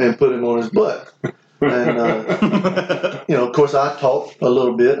into him and put him on his butt. And, of course, I talked a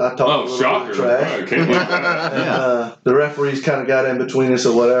little bit. I talked a little bit of trash. And, the referees kind of got in between us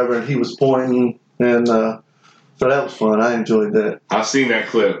or whatever, and he was pointing. And so that was fun. I enjoyed that. I've seen that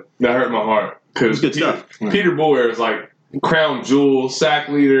clip. That hurt my heart. Because Peter Boyer is like crown jewel, sack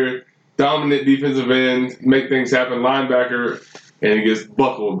leader, dominant defensive end, make things happen, linebacker, and he gets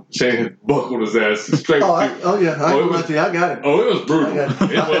buckled. Shane buckled his ass straight. I got him. Oh, it was brutal. It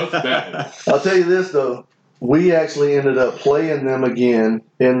was bad. I'll tell you this, though. We actually ended up playing them again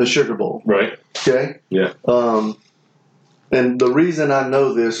in the Sugar Bowl. Right. Okay? Yeah. And the reason I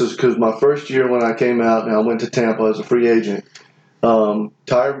know this is because my first year when I came out and I went to Tampa as a free agent,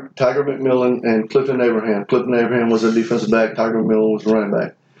 Tiger McMillan and Clifton Abraham. Clifton Abraham was a defensive back. Tiger McMillan was a running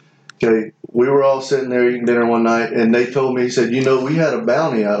back. Okay, we were all sitting there eating dinner one night, and they told me, he said, we had a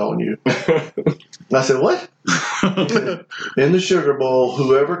bounty out on you. And I said, what? He said, in the Sugar Bowl,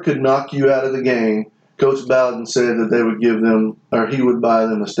 whoever could knock you out of the game, Coach Bowden said that they would give them, or he would buy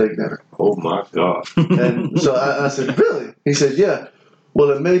them a steak dinner. Oh, my God. And so I said, really? He said, yeah. Well,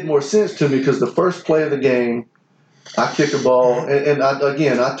 it made more sense to me because the first play of the game, I kick a ball, and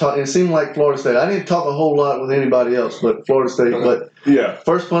I taught. It seemed like Florida State. I didn't talk a whole lot with anybody else, but Florida State. But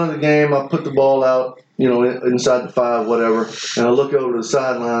first punt of the game, I put the ball out, inside the 5, whatever, and I look over to the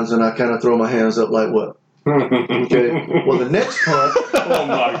sidelines and I kind of throw my hands up like what? Okay. Well, the next punt. Oh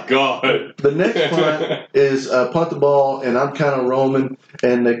my God. The next punt is punt the ball, and I'm kind of roaming,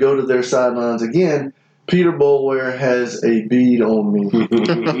 and they go to their sidelines again. Peter Boulware has a bead on me.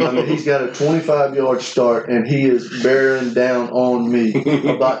 I mean, he's got a 25-yard start, and he is bearing down on me,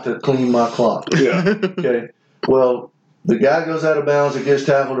 about to clean my clock. Yeah. Okay. Well, the guy goes out of bounds or gets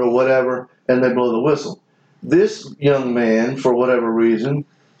tackled or whatever, and they blow the whistle. This young man, for whatever reason,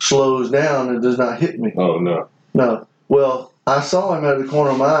 slows down and does not hit me. Oh, no. No. Well, I saw him out of the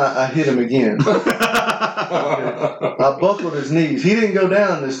corner of my eye. I hit him again. Okay. I buckled his knees. He didn't go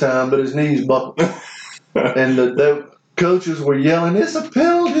down this time, but his knees buckled. and the coaches were yelling, "It's a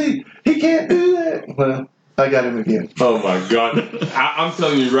penalty! He can't do that!" Well, I got him again. Oh my God! I'm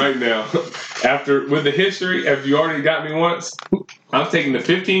telling you right now. With the history, after you already got me once, I'm taking the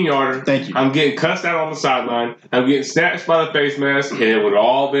 15-yarder. Thank you. I'm getting cussed out on the sideline. I'm getting snatched by the face mask, and it would have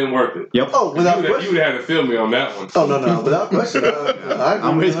all been worth it. Yep. Oh, without You question. would have had to film me on that one. Oh no, without question.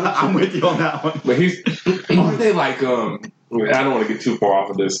 I'm with you on that one. But aren't they like I don't want to get too far off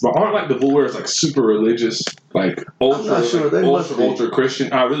of this, but aren't like the Bull Bears like super religious, like ultra, I'm not sure. They must be. ultra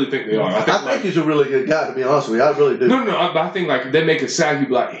Christian? I really think they are. I think he's a really good guy, to be honest with you. I really do. No, but I think like they make it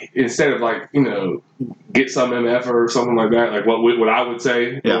sound like instead of like get some MF or something like that, like what I would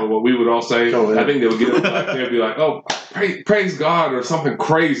say or what we would all say. Oh, yeah. I think they would get up, like they'd be like, "Oh, praise God" or something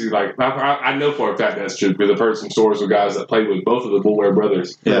crazy. Like I know for a fact that's true because I've heard some stories of guys that played with both of the Bull Bear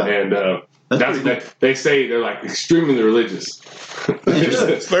brothers. Yeah. And they say they're like extremely religious.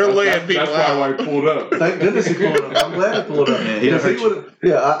 They're laying people That's out. why he pulled up. Thank goodness he pulled up. I'm glad he pulled up. Yeah, he'd have hurt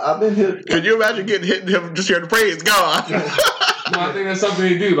you. I've been hit. Could you imagine getting hit and him just hearing praise God? No, I think that's something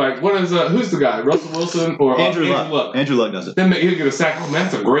they do. Like, what is who's the guy? Russell Wilson or Andrew Luck. Andrew Luck does it. Then he'll get a sack. Oh, man,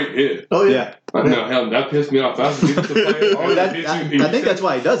 that's a great hit. Oh yeah. No, hell, that pissed me off. That's a defensive player. I think that's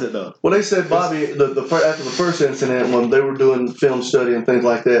why he does it, though. Well, they said, Bobby, after the first incident, when they were doing film study and things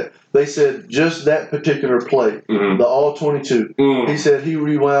like that, they said just that particular play, the all 22. He said he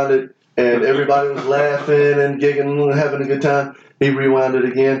rewound it, and everybody was laughing and giggling and having a good time. He rewound it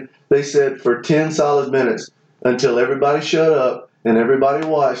again. They said for 10 solid minutes until everybody shut up and everybody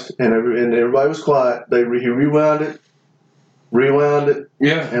watched and everybody was quiet. He rewound it,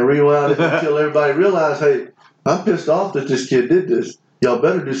 and rewound it until everybody realized, hey, I'm pissed off that this kid did this. Y'all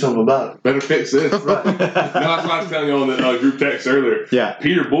better do something about it. Better fix this. Right. No, that's what I was telling you on the group text earlier. Yeah.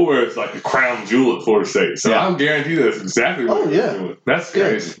 Peter Boer is like the crown jewel at Florida State. So I'll guarantee that's exactly what he's doing. That's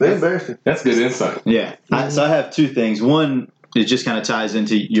crazy. They embarrassed him. That's good insight. Yeah. So I have two things. One, it just kind of ties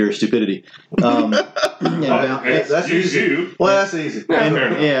into your stupidity. That's easy. Well, that's easy.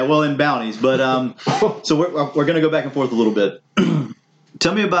 In bounties. But so we're going to go back and forth a little bit.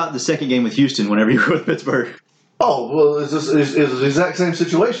 Tell me about the second game with Houston whenever you were with Pittsburgh. Oh, well, it's the exact same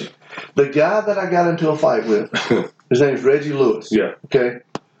situation. The guy that I got into a fight with, his name is Reggie Lewis. Yeah. Okay.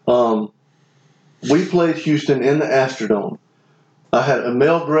 We played Houston in the Astrodome. I had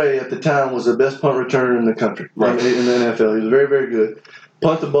Mel Gray at the time was the best punt returner in the country, in the NFL. He was very, very good.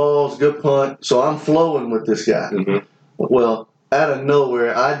 Punt the balls, good punt. So I'm flowing with this guy. Mm-hmm. Well, out of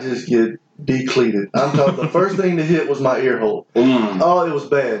nowhere, I just get decleated. I'm talking. The first thing to hit was my ear hole. Oh, it was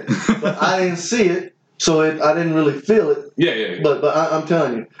bad, but I didn't see it, so I didn't really feel it. Yeah. But I'm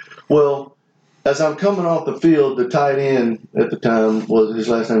telling you, well, as I'm coming off the field, the tight end at the time his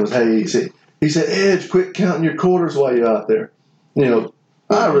last name was Hayes. He said, "Edge, quit counting your quarters while you're out there."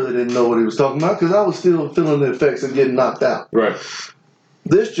 I really didn't know what he was talking about because I was still feeling the effects of getting knocked out. Right.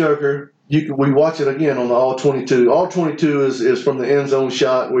 This joker, we watch it again on the all 22. All 22 is from the end zone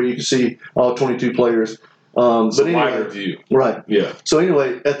shot where you can see all 22 players. But anyway, wider view. Right. Yeah. So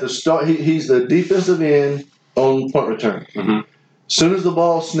anyway, at the start, he's the defensive end on punt return. Mm-hmm. As soon as the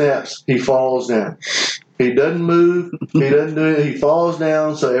ball snaps, he falls down. He doesn't move. He doesn't do it. He falls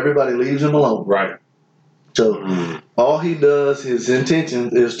down, so everybody leaves him alone. Right. So all he does, his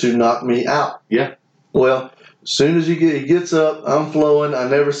intention is to knock me out. Yeah. Well, as soon as he gets up, I'm flowing. I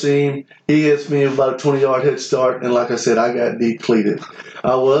never see him. He hits me about a 20-yard head start, and like I said, I got depleted.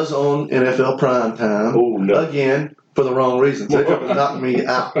 I was on NFL prime time again for the wrong reasons. They tried to knock me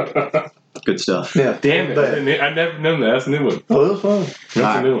out. Good stuff. Yeah. Damn it! I never known that. That's a new one. Oh, it was fun.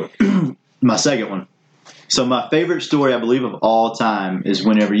 That's a new one. My second one. So my favorite story, I believe, of all time is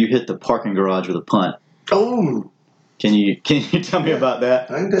whenever you hit the parking garage with a punt. Oh. Can you tell me about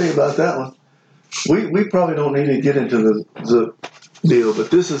that? I can tell you about that one. We probably don't need to get into the deal,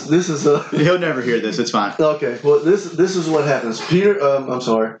 but this is a. He'll never hear this. It's fine. Okay. Well, this is what happens.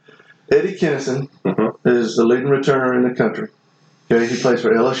 Eddie Kennison is the leading returner in the country. Okay, he plays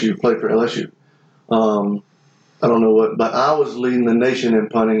for LSU. Played for LSU. I don't know what, but I was leading the nation in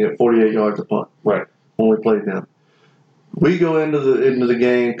punting at 48 yards a punt. Right. When we played them, we go into the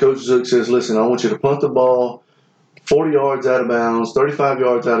game. Coach Zook says, "Listen, I want you to punt the ball 40 yards out of bounds, 35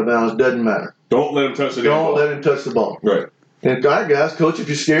 yards out of bounds. Doesn't matter. Don't let him touch the ball. Don't let him touch the ball." Right. And all right, guys, coach, if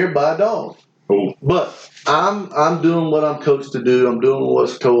you're scared, buy a dog. Oh. But I'm doing what I'm coached to do. I'm doing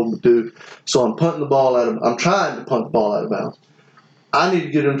what's told to do. So I'm punting the ball I'm trying to punt the ball out of bounds. I need to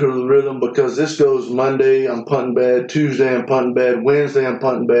get into the rhythm because this goes Monday, I'm punting bad. Tuesday, I'm punting bad. Wednesday, I'm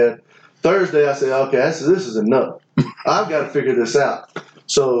punting bad. Thursday, I say, okay, this is enough. I've got to figure this out.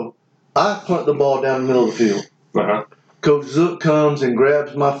 So I punt the ball down the middle of the field. Coach Zook comes and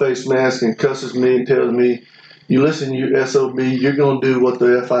grabs my face mask and cusses me and tells me, "You listen, you SOB, you're going to do what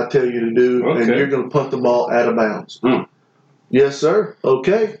the F I tell you to do, and you're going to punt the ball out of bounds." Yes, sir.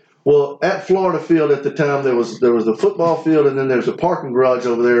 Okay. Well, at Florida Field at the time, there was the football field, and then there's a parking garage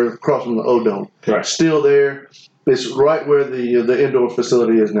over there across from the O-Dome. Right. Still there. It's right where the indoor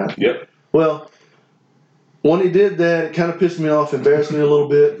facility is now. Yep. Well, when he did that, it kind of pissed me off, embarrassed me a little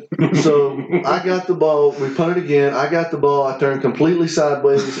bit. So I got the ball. We punted again. I got the ball. I turned completely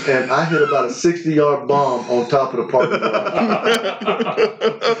sideways, and I hit about a 60-yard bomb on top of the parking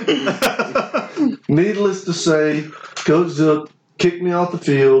garage. Needless to say, Coach Zook kicked me off the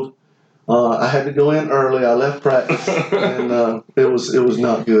field. I had to go in early. I left practice, and it was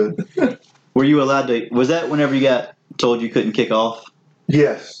not good. Were you allowed to? Was that whenever you got told you couldn't kick off?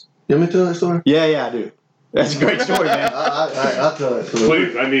 Yes. You want me to tell that story? Yeah, I do. That's a great story, man. I'll tell that story.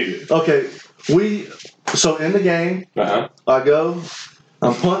 Please, I need it. Okay, so in the game, Uh-huh. I go,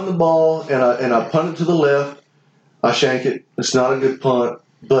 I'm punting the ball, and I punt it to the left. I shank it. It's not a good punt,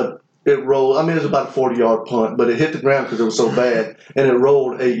 but it rolled. I mean, it was about a 40-yard punt, but it hit the ground because it was so bad, and it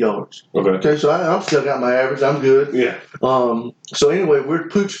rolled 8 yards. Okay, so I'm still got my average. I'm good. Yeah. So anyway, we're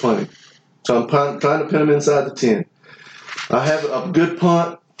pooch punting. So I'm trying to pin him inside the 10. I have a good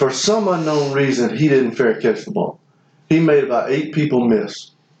punt. For some unknown reason, he didn't fair catch the ball. He made about 8 people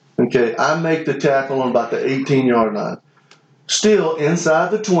miss. Okay, I make the tackle on about the 18-yard line. Still inside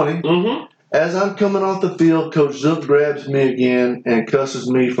the 20. Mm-hmm. As I'm coming off the field, Coach Zook grabs me again and cusses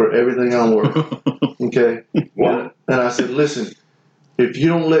me for everything I'm worth. Okay? What? And I said, "Listen, if you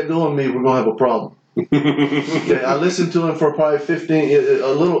don't let go of me, we're going to have a problem." Okay, I listened to him for probably 15, a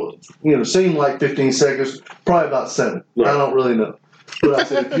little, seemed like 15 seconds, probably about 7. Right. I don't really know. But I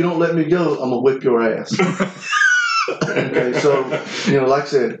said, "If you don't let me go, I'm going to whip your ass." Okay, so, like I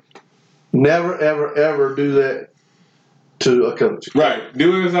said, never, ever, ever do that to a coach. Right.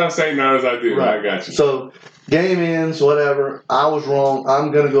 Do as I say, not as I do. Right. I got you. So, game ends, whatever. I was wrong.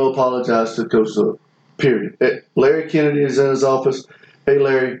 I'm going to go apologize to Coach Zook. Period. Larry Kennedy is in his office. "Hey,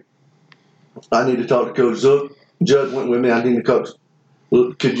 Larry, I need to talk to Coach Zook. Judge went with me. I need to coach.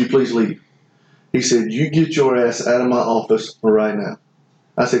 Could you please leave?" He said, "You get your ass out of my office right now."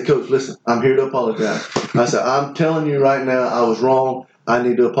 I said, "Coach, listen, I'm here to apologize." I said, "I'm telling you right now, I was wrong. I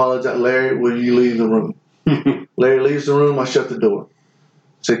need to apologize. Larry, will you leave the room?" Larry leaves the room. I shut the door.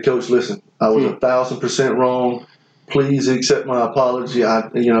 I said, "Coach, listen, I was 1,000% wrong. Please accept my apology."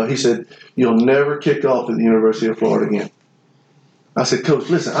 He said, "You'll never kick off at the University of Florida again." I said, "Coach,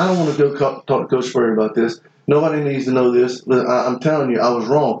 listen, I don't want to go talk to Coach Spurrier about this. Nobody needs to know this. I'm telling you, I was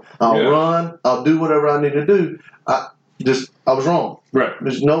wrong. I'll run. I'll do whatever I need to do. I was wrong." Right.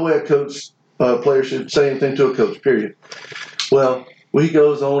 There's no way a player should say anything to a coach, period. Well, he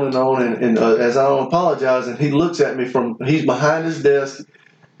goes on, and as I'm apologizing, he looks at me he's behind his desk.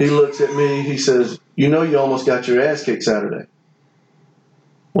 He looks at me. He says, "You almost got your ass kicked Saturday."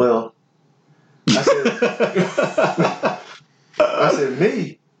 Well, I said,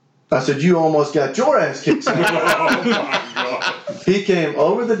 "Me?" I said, "You almost got your ass kicked Saturday." Oh, my God. He came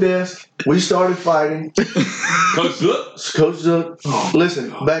over the desk. We started fighting. Coach Zook? Coach Zook.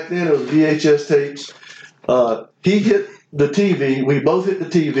 Listen, back then it was VHS tapes. He hit the TV. We both hit the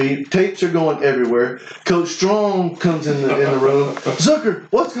TV. Tapes are going everywhere. Coach Strong comes in the room. "Zucker,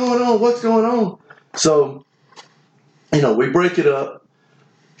 what's going on? What's going on?" So, we break it up.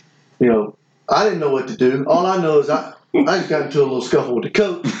 I didn't know what to do. All I know is I just got into a little scuffle with the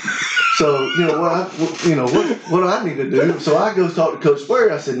coach. So, what do I need to do? So I go talk to Coach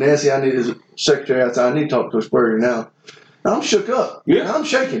Spurrier. I said, "Nancy, I need his secretary." I said, "I need to talk to Coach Spurrier now." I'm shook up. Yeah. I'm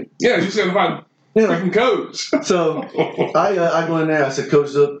shaking. Yeah, you said about freaking coach. So I go in there. I said, "Coach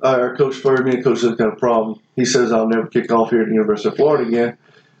Zook, or Coach Spurrier, me and Coach Zook got a problem." He says, "I'll never kick off here at the University of Florida again."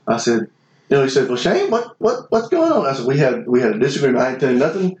 I said, he said, "Well, Shane, what's going on?" I said, we had a disagreement. I ain't telling you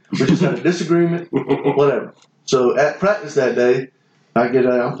nothing. We just had a disagreement. Whatever. So at practice that day, I get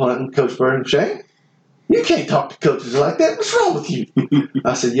out, I'm punting. Coach Spurrier, "Shane, you can't talk to coaches like that. What's wrong with you?"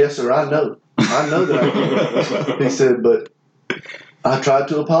 I said, "Yes, sir, I know. I know that I can." He said, "But I tried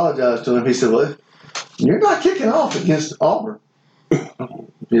to apologize to him." He said, "Well, you're not kicking off against Auburn."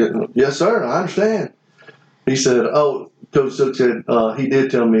 "Yes, sir, I understand." He said, Coach Zook said he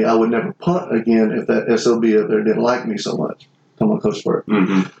did tell me I would never punt again if that SOB up there didn't like me so much. Come on, Coach Spurrier.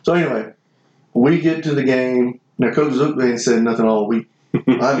 Mm-hmm. So anyway, we get to the game. Now, Coach Zook ain't said nothing all week.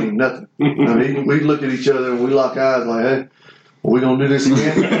 I mean, nothing. I mean, we look at each other and we lock eyes like, "Hey, are we going to do this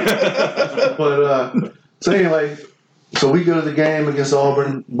again?" But, so anyway, so we go to the game against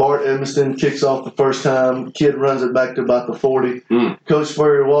Auburn. Bart Edmiston kicks off the first time. Kid runs it back to about the 40. Coach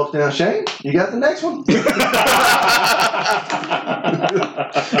Spurrier walks down. "Shane, you got the next one?"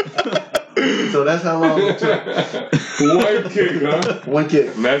 So that's how long it took. One kick, huh? One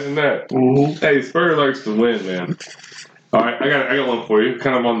kick. Imagine that. Mm-hmm. Hey, Spurs likes to win, man. All right, I got one for you.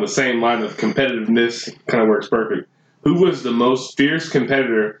 Kind of on the same line of competitiveness. Kind of works perfect. Who was the most fierce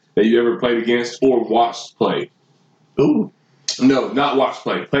competitor that you ever played against or watched play? Ooh. No, not watched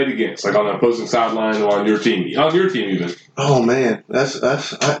play. Played against, like on the opposing sideline or on your team. On your team, even. Oh man,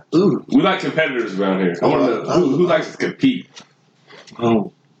 ooh. We like competitors around here. I want to know who likes to compete.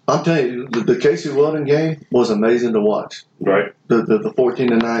 Oh, I'm telling you, the Casey Weldon game was amazing to watch. Right. The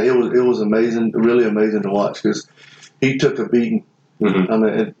 14-9, it was amazing, really amazing to watch because he took a beating. Mm-hmm. I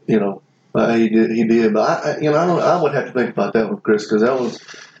mean, he did, but I would have to think about that one, Chris, because that was.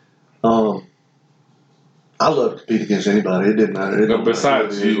 I love to compete against anybody. It didn't matter.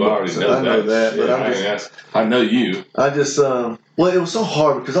 Besides you, I already know that. I know that, but yeah, I know you. I just, well, it was so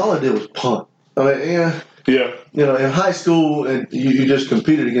hard because all I did was punt. I mean, Yeah. In high school, and you just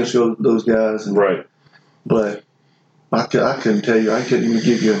competed against those guys. And, Right. But I couldn't tell you. I couldn't even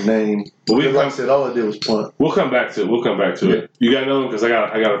give you a name. Well, like I said, all I did was punt. We'll come back to it. You got another one? Because I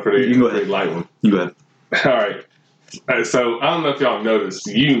got a pretty light one. You go ahead. All right. So I don't know if y'all noticed.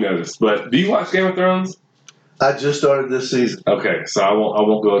 You noticed, but do you watch Game of Thrones? I just started this season. Okay, so I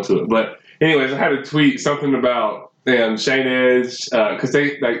won't go into it. But anyways, I had to tweet something about Shane Edge because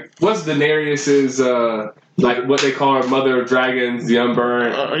they what's Daenerys's like what they call her, Mother of Dragons, the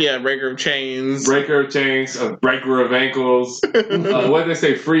Unburned. Breaker of Chains. Breaker of Chains, breaker of ankles. What did they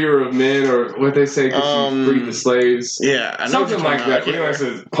say? Freer of men, or what did they say? Because she freed the slaves. Yeah, I know Something like that. Anyone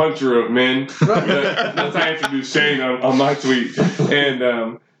says puncher of men. That's how I introduced Shane on my tweet.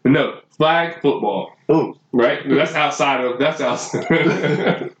 And no, flag football. Oh, right. That's outside.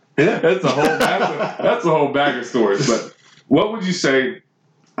 Yeah, that's a whole bag of stories. But what would you say?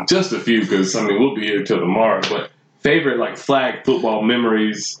 Just a few, because I mean we'll be here till tomorrow. But favorite like flag football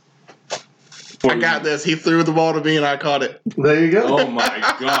memories. I got this. He threw the ball to me and I caught it. there you go. Oh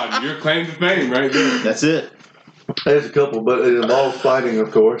my God, your claim to fame right there. That's it. There's a couple, but it involves fighting,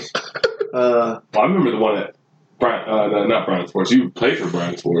 of course. Well, I remember the one at Brian, not Brian Sports. You played for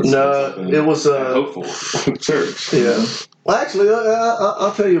Brian Sports. No, it was Hopeful Church. Yeah. Well, actually,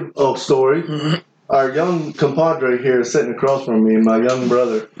 I'll tell you a story. Mm-hmm. Our young compadre here is sitting across from me, my young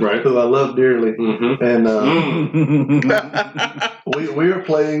brother, Right. who I love dearly, Mm-hmm. and we are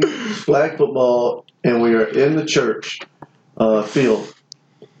playing flag football, and we are in the church field.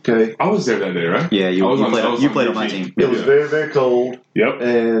 Okay, I was there that day, right? Yeah, you played on my your team. it was very, very cold, Yep.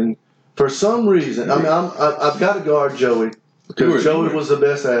 and for some reason, I mean, I've got to guard Joey because Joey was the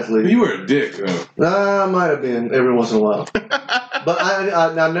best athlete. You were a dick, though. I might have been every once in a while, but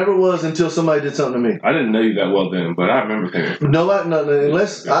I never was until somebody did something to me. I didn't know you that well then, but I remember thinking. No,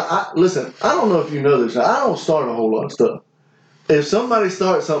 unless listen. I don't know if you know this. I don't start a whole lot of stuff. If somebody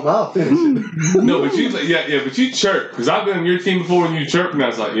starts something, I'll finish it. No, but but you chirp because I've been on your team before when you chirped, and I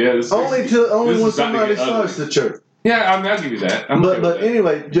was like, yeah, this only this when is about to somebody get starts ugly. to chirp. Yeah, I mean, I'll give you that. I'm okay with But that.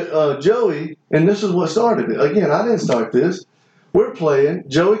 anyway, Joey, and this is what started it. Again, I didn't start this. We're playing.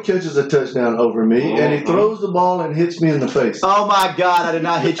 Joey catches a touchdown over me, and he throws the ball and hits me in the face. Oh my God! I did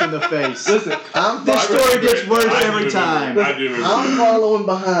not hit you in the face. Listen, This story gets worse every time. I do remember. I'm following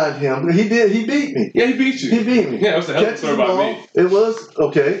behind him. He beat me. Yeah, he beat you. He beat me. Yeah, it was a hell of a Catches story the about ball. me. It was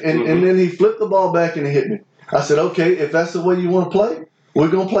okay, and then he flipped the ball back and he hit me. I said, okay, if that's the way you want to play, we're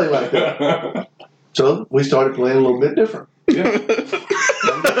gonna play like that. So we started playing a little bit different. Yeah,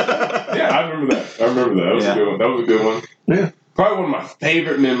 I remember that. That was a good one. That was a good one. Yeah. Probably one of my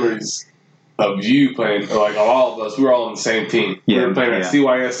favorite memories of you playing, like all of us. We were all on the same team. We were playing at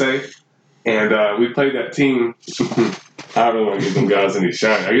CYSA, and we played that team. I don't really want to give them guys any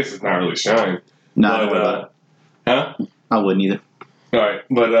shine. I guess it's not really shine. No, huh? I wouldn't either. All right,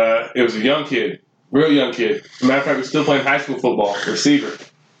 but it was a young kid, real young kid. As a matter of fact, we're still playing high school football. Receiver,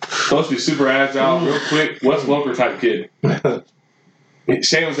 supposed to be super agile, real quick, Wes Welker type kid.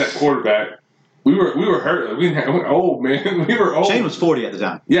 Shane was that quarterback. We were hurt. We were old, man. We were old. Shane was 40 at the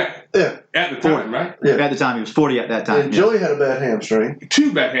time. Yeah. Yeah. At the time, right? Yeah. At the time, he was 40 at that time. And Joey had a bad hamstring.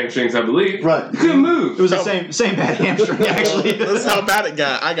 2 bad hamstrings, I believe. Right. He couldn't move. It was the same bad hamstring, actually. That's how bad it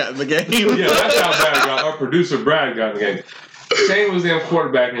got. I got in the game. Yeah, that's how bad it got. Our producer, Brad, got in the game. Shane was in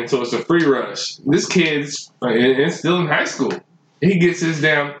quarterback, and so it's a free rush. This kid's still in high school. He gets his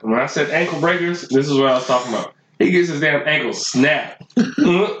damn, when I said ankle breakers, this is what I was talking about. He gets his damn ankle snapped.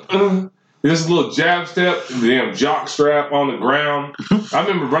 This little jab step, damn jock strap on the ground. I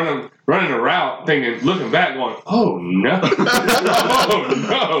remember running a route, looking back, going, "Oh no, oh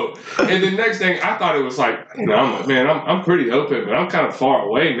no!" And the next thing, I thought it was like, I'm like, man, I'm pretty open, but I'm kind of far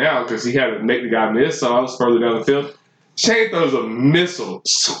away now because he had to make the guy miss, so I was further down the field. Shane throws a missile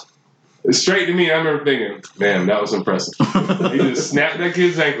straight to me. I remember thinking, man, that was impressive. He just snapped that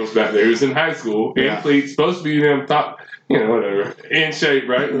kid's ankles back there. He was in high school, in cleats, supposed to be them top, whatever, in shape,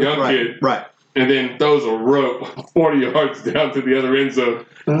 right? Young kid. Right. And then throws a rope 40 yards down to the other end zone.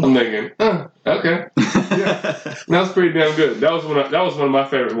 I'm thinking, okay. Yeah. That was pretty damn good. That was one of my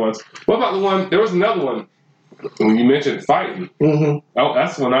favorite ones. What about the one? There was another one when you mentioned fighting. Mm-hmm. Oh,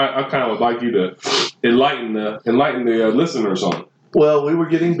 that's one I kind of would like you to enlighten the listeners on. Well, we were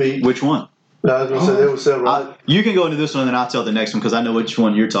getting beat. Which one? I was going to say there were several. You can go into this one, and then I'll tell the next one because I know which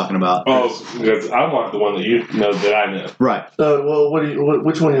one you're talking about. Oh, because I want the one that you know that I know. Right. Well,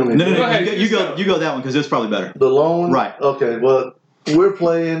 which one do you want me to do? No. Go ahead, You go that one because it's probably better. The long one? Right. Okay, well, we're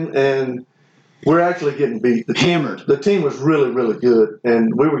playing, and we're actually getting beat. Hammered. The team was really, really good,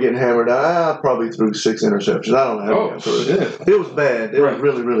 and we were getting hammered. I probably threw 6 interceptions. I don't know how many I threw. Shit. It was bad. It was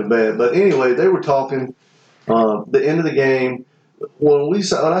really, really bad. But anyway, they were talking the end of the game. When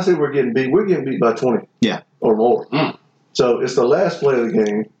I say we're getting beat by 20. Yeah. Or more. Mm. So it's the last play of the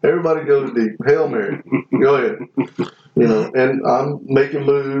game. Everybody goes deep. Hail Mary. Go ahead. And I'm making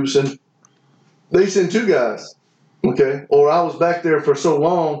moves, and they send 2 guys. Okay? Or I was back there for so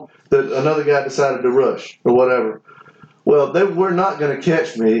long that another guy decided to rush or whatever. Well, they were not going to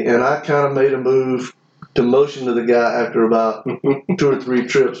catch me, and I kind of made a move to motion to the guy after about 2 or 3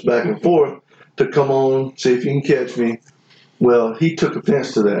 trips back and forth to come on, see if you can catch me. Well, he took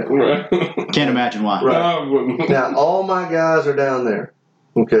offense to that. Right. Can't imagine why. Right. Now, all my guys are down there,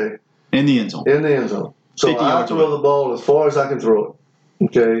 okay? In the end zone. In the end zone. So 50 I yards throw away. the ball as far as I can throw it,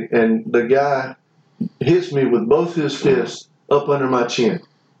 okay? And the guy hits me with both his fists up under my chin.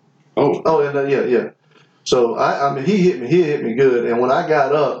 Oh, and yeah. So, I mean, he hit me good. And when I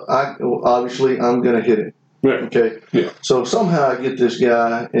got up, I'm going to hit him, Right. okay? Yeah. So somehow I get this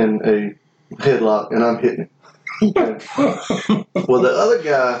guy in a headlock, and I'm hitting him. Okay. Well, the other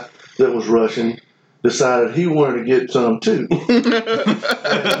guy that was rushing decided he wanted to get some too. I'm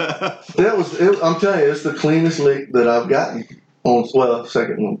telling you, it's the cleanest lick that I've gotten on,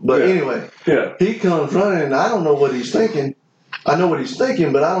 second one. But anyway, he comes running, and I don't know what he's thinking. I know what he's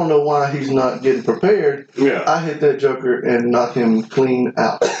thinking, but I don't know why he's not getting prepared. Yeah. I hit that joker and knock him clean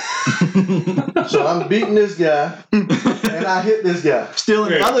out. So I'm beating this guy, and I hit this guy.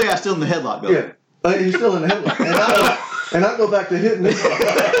 The other guy's still in the headlock, though. Yeah. He's still in the headlock. And I go back to hitting this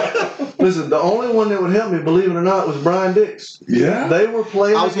guy. Listen, the only one that would help me, believe it or not, was Brian Dix. Yeah. They were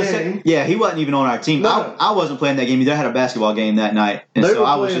playing I was the gonna game. say, he wasn't even on our team. No. I wasn't playing that game either. I had a basketball game that night, and They so were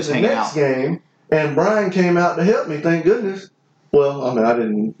I was playing just the hanging next out. game, and Brian came out to help me, thank goodness. Well, I mean, I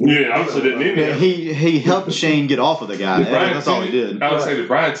didn't. Yeah, obviously didn't need Yeah, him. he helped Shane get off of the guy. That's all he did. I would say, did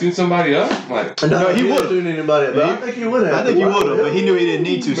Brian tune somebody up? Like, No, he he would've. wouldn't tune anybody up. But I think he would have. I think he would have, but he knew he didn't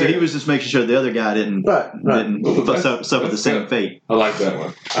need to, so he was just making sure the other guy didn't suffer the same fate. I like that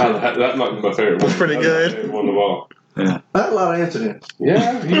one. That might be my favorite one. That's pretty good. My favorite one of all. Yeah. I had a lot of incidents.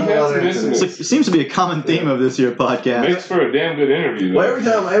 Yeah, he had some incidents. So it seems to be a common theme of this here podcast. Makes for a damn good interview. Well,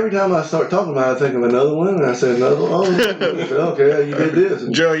 every time I start talking about it, I think of another one, and I say another one. Oh, okay, you did this.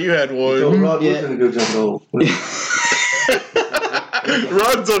 And Joe, you had told one. Rod Wilson to go jump in the hole.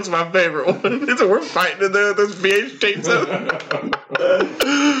 Rod Zook's my favorite one. It's we're fighting in there. This BH tapes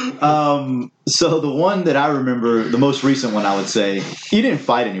So the one that I remember, the most recent one, I would say, you didn't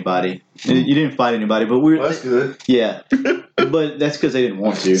fight anybody. You didn't fight anybody, but we were. Well, that's good. Yeah, but that's because they didn't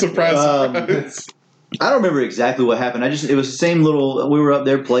want to. Surprise, surprise. I don't remember exactly what happened. It was the same little. We were up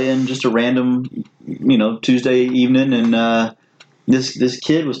there playing just a random, Tuesday evening, and this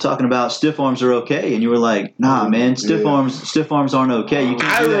kid was talking about stiff arms are okay, and you were like, nah, man, stiff arms aren't okay. You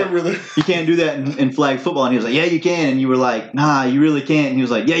can't I do remember that. that. You can't do that in flag football. And he was like, yeah, you can. And you were like, nah, you really can't. And he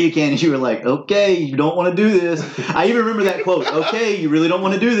was like, yeah, you can. And you were like, okay, you don't want to do this. I even remember that quote. Okay, you really don't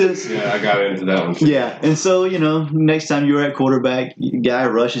want to do this. Yeah, I got into that one. Yeah, and so next time you were at quarterback, guy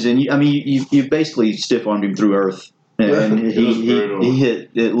rushes in. You basically stiff armed him through earth, and he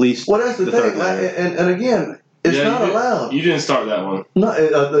hit at least. Well, that's the thing, third layer. and again, it's not allowed. You didn't start that one. No,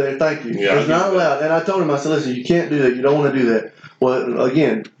 thank you. Yeah, it's not allowed. And I told him, I said, listen, you can't do that. You don't want to do that. Well,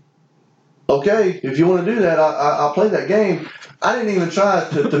 again, okay, if you want to do that, I'll play that game. I didn't even try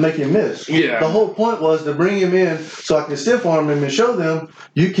to make him miss. Yeah. The whole point was to bring him in so I can stiff arm him and show them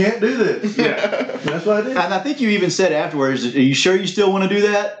you can't do this. Yeah. That's what I did. And I think you even said afterwards, are you sure you still want to do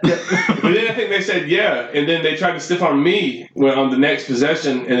that? But then I think they said yeah, and then they tried to stiff arm me on the next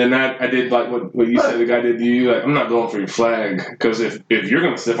possession, and then I did like what you said the guy did to you. Like, I'm not going for your flag because if you're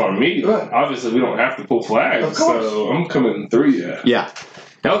going to stiff arm me, obviously we don't have to pull flags, so I'm coming through you. Yeah.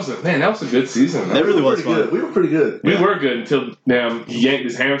 That was a good season. That really was fun. Good. We were pretty good. We were good until he yanked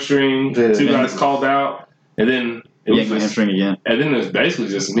his hamstring. Yeah. 2 guys called out, and then It was Yank my just, hamstring again. and then it was basically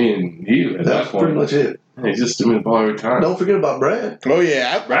just me and you at That's that point. pretty much it. He just threw me the ball every time. Don't forget about Brad. Oh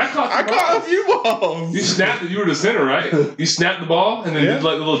yeah, Brad caught the I ball. caught a few balls. You snapped it. You were the center, right? You snapped the ball and then Yeah. did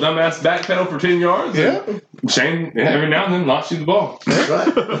like the little dumbass back pedal for 10 yards. Yeah, And Shane every now and then lost you the ball. That's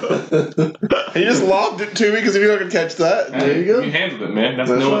right. he just lobbed it to me because he knew I could catch that. There you go. You handled it, man. That's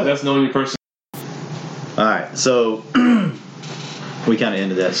That's right. knowing your person. All right, so we kind of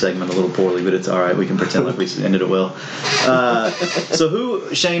ended that segment a little poorly, but it's all right. We can pretend like we ended it well.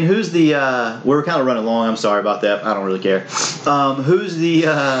 So Shane, who's the? We're kind of running long. I'm sorry about that. I don't really care. Who's the?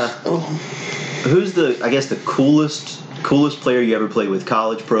 I guess the coolest player you ever played with,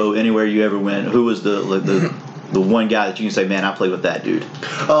 college, pro, anywhere you ever went? Who was the one guy that you can say, man, I played with that dude?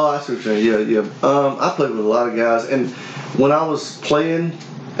 Oh, I see what you're saying. Yeah. I played with a lot of guys, and when I was playing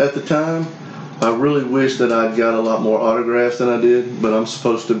at the time, I really wish that I'd got a lot more autographs than I did, but I'm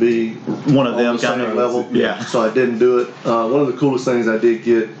supposed to be One of on them the same kind of level. Yeah. So I didn't do it. One of the coolest things I did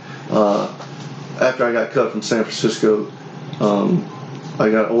get after I got cut from San Francisco, I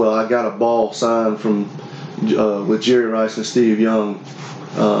got a ball signed from with Jerry Rice and Steve Young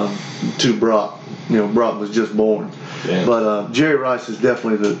to Brock. You know, Brock was just born, Yeah. but Jerry Rice is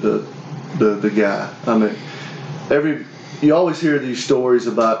definitely the guy. I mean, you always hear these stories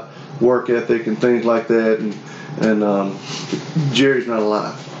about work ethic and things like that, and Jerry's not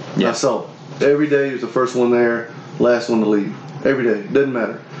alive. Yeah. I saw it. Every day he was the first one there, last one to leave. Every day, doesn't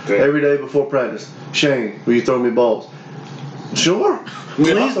matter. Okay. Every day before practice, Shane, will you throw me balls? Sure.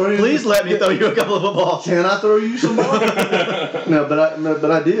 Please let me throw you a couple of balls. Can I throw you some balls? No,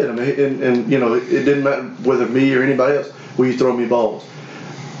 but I did. I mean, and you know, it didn't matter whether me or anybody else. Will you throw me balls?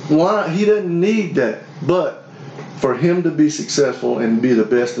 Why? He doesn't need that, but for him to be successful and be the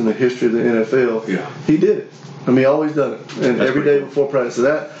best in the history of the NFL, Yeah. he did it. I mean, he always done it, and That's every pretty day cool. before practice. So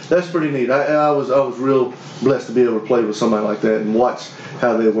that's pretty neat. I was real blessed to be able to play with somebody like that and watch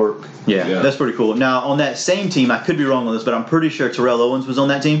how they work. Yeah, Yeah. that's pretty cool. Now, on that same team, I could be wrong on this, but I'm pretty sure Terrell Owens was on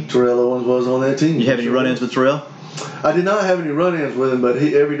that team. Terrell Owens was on that team. You have any run-ins with Terrell? I did not have any run-ins with him, but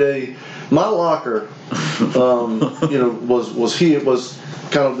he every day. My locker, you know, was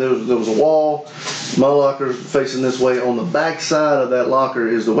kind of there was a wall. My locker facing this way. On the back side of that locker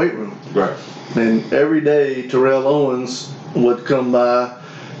is the weight room. Right. And every day Terrell Owens would come by,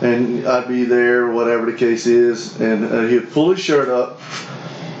 and I'd be there, whatever the case is, and he'd pull his shirt up.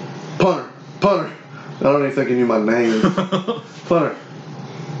 Punter. I don't even think he knew my name. Punter.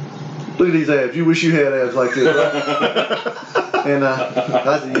 Look at these abs. You wish you had abs like this, right? And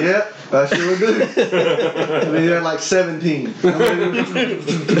I said, yep, I sure do. I mean, he had like 17. I mean,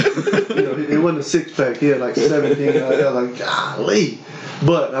 you know, it wasn't a six-pack. He had like 17. I was like, golly.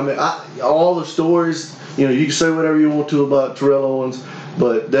 But, I mean, all the stories, you know, you can say whatever you want to about Terrell Owens,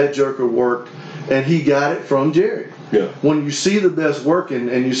 but that joker worked, and he got it from Jerry. Yeah. When you see the best working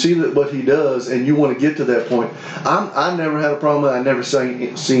and you see what he does and you want to get to that point, I never had a problem with it. I never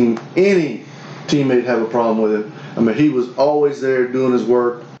seen any teammate have a problem with it. I mean, he was always there doing his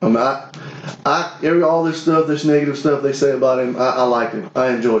work. I mean, all this stuff, this negative stuff they say about him, I liked him. I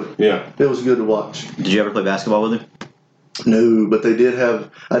enjoyed it. Yeah. It was good to watch. Did you ever play basketball with him? No, but they did have.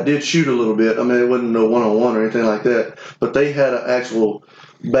 I did shoot a little bit. I mean, it wasn't no one-on-one or anything like that. But they had an actual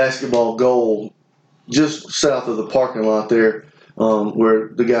basketball goal just south of the parking lot there, where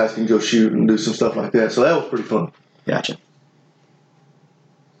the guys can go shoot and do some stuff like that. So that was pretty fun. Gotcha.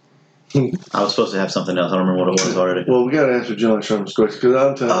 I was supposed to have something else. I don't remember what it was already. Well, we got to answer John Sherman's question because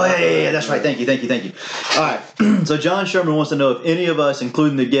I'm telling Oh, yeah, that's right. Thank you. All right. So John Sherman wants to know if any of us,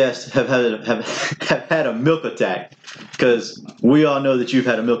 including the guests, have had a milk attack. Because we all know that you've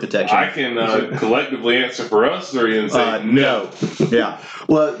had a milk attack. Shane. I can collectively answer for us, or you can say no. Yeah.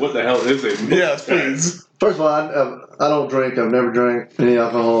 Well, What the hell is it? Yes, please. first of all, I don't drink. I've never drank any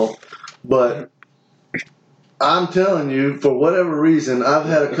alcohol. But I'm telling you, for whatever reason, I've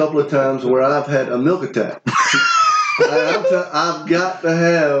had a couple of times where I've had a milk attack. I've got to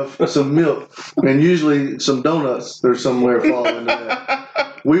have some milk, and usually some donuts or somewhere fall into that.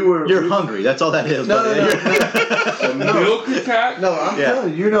 You're hungry. That's all that is. No. A milk attack? No, I'm Yeah.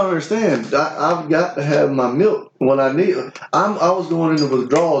 telling you, you don't understand. I've got to have my milk when I need. I was going into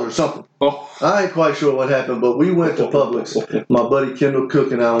withdrawals or something. Oh. I ain't quite sure what happened, but we went to Publix. My buddy Kendall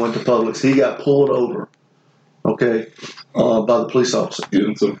Cook and I went to Publix. He got pulled over, okay, by the police officer.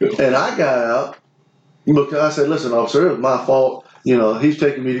 Getting some milk. And I got out because I said, "Listen, officer, it was my fault. You know, he's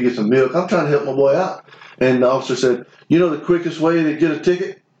taking me to get some milk. I'm trying to help my boy out." And the officer said, "You know the quickest way to get a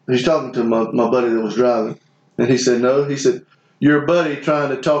ticket?" He's talking to my buddy that was driving. And he said, "No." He said, your buddy trying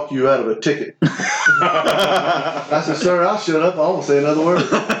to talk you out of a ticket. I said, sir, I'll shut up. I won't say another word.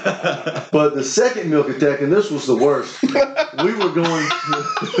 But the second milk attack, and this was the worst. We were going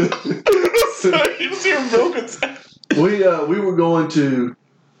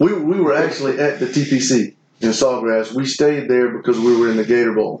we were actually at the TPC in Sawgrass. We stayed there because we were in the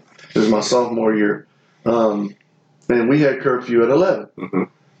Gator Bowl. It was my sophomore year. And we had curfew at 11. Mm-hmm.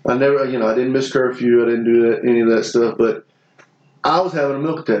 I didn't miss curfew. I didn't do any of that stuff, but I was having a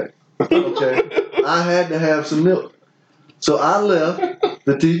milk attack. Okay. I had to have some milk. So I left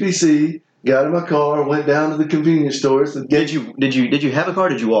the TPC, got in my car, went down to the convenience stores. Did you have a car? Or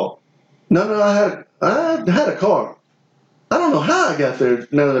did you walk? No, I had a car. I don't know how I got there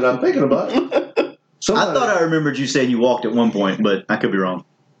now that I'm thinking about it. I thought I remembered you saying you walked at one point, but I could be wrong.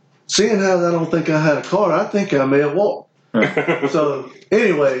 Seeing how I don't think I had a car, I think I may have walked. So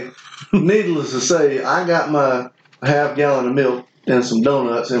anyway, needless to say, I got my half-gallon of milk and some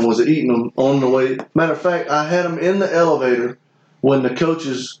donuts and was eating them on the way. Matter of fact, I had them in the elevator when the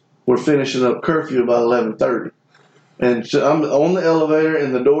coaches were finishing up curfew about 11:30. And so I'm on the elevator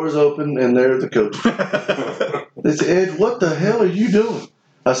and the door's open and there are the coaches. They said, Ed, what the hell are you doing?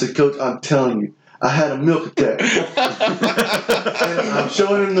 I said, Coach, I'm telling you, I had a milk attack. And I'm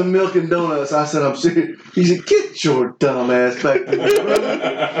showing him the milk and donuts. I said, I'm serious. He said, get your dumb ass back to me,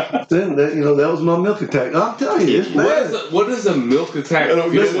 brother. Then that was my milk attack. I'm telling you, it's bad. What is a milk attack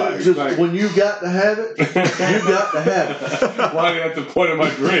feel like? Just when you got to have it, you got to have it. Why at the point of my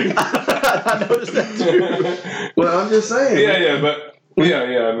drink? I noticed that too. Well, I'm just saying. I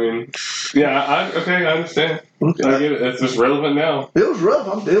understand. Okay. I get it. It's just relevant now. It was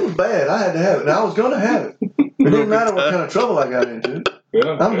rough. It was bad. I had to have it. And I was going to have it. It didn't matter what kind of trouble I got into.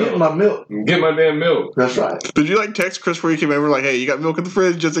 I'm getting my milk. Get my damn milk. That's right. Did you text Chris before you came over hey, you got milk in the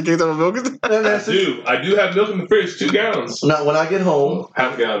fridge just in case I have milk in the I do have milk in the fridge, 2 gallons. Now, when I get home.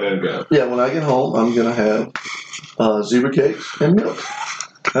 Half gallon and a gallon. Yeah, when I get home, I'm going to have zebra cakes and milk.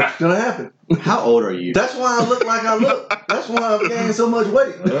 That's going to happen. How old are you? That's why I look like I look. That's why I've gained so much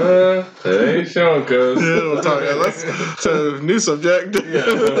weight. It ain't showing, cuz. That's a new subject. Yeah,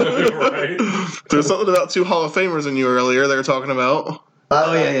 right. There's something about 2 Hall of Famers in you earlier they were talking about.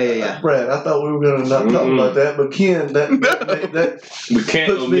 Yeah. Brad, I thought we were going to not talk about that, but Ken, that we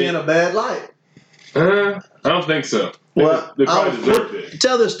can't puts me in a bad light. I don't think so. Well, they probably deserved it.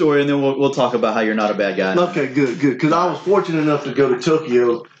 Tell this story, and then we'll talk about how you're not a bad guy. Okay, good. Because I was fortunate enough to go to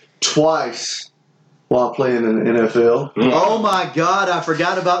Tokyo twice while playing in the NFL. Mm. Oh my God! I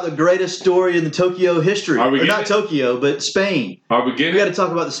forgot about the greatest story in the Tokyo history. Are we not Tokyo, but Spain. Are we getting? We got to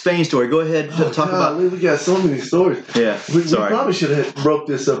talk about the Spain story. Go ahead, talk about. We got so many stories. Yeah, we probably should have broke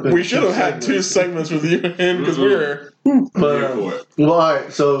this up. We should have had 2 segments with you in because we were. Well, all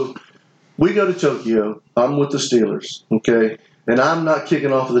right. So we go to Tokyo. I'm with the Steelers. Okay, and I'm not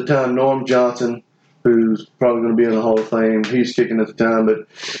kicking off at the time. Norm Johnson, who's probably going to be in the Hall of Fame, he's kicking at the time. But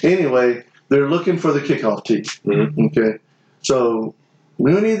anyway. They're looking for the kickoff tee. Mm-hmm. Okay. So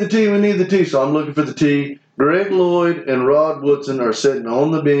we need the tee. So I'm looking for the tee. Greg Lloyd and Rod Woodson are sitting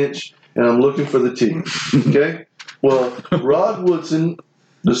on the bench, and I'm looking for the tee. Okay. Well, Rod Woodson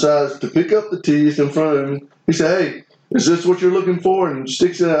decides to pick up the tees in front of him. He said, hey, is this what you're looking for? And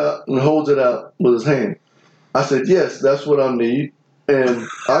sticks it out and holds it out with his hand. I said, yes, that's what I need. And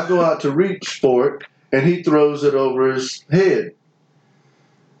I go out to reach for it, and he throws it over his head.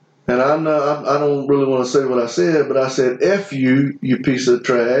 And I don't really want to say what I said, but I said, F you, you piece of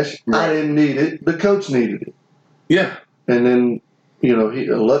trash. Right. I didn't need it. The coach needed it. Yeah. And then,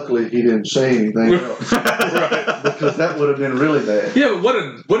 luckily he didn't say anything else. Right. Because that would have been really bad. Yeah, but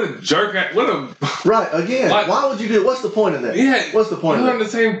what a jerk. Right, again, why would you do it? What's the point of that? Yeah. What's the point of that? You're on the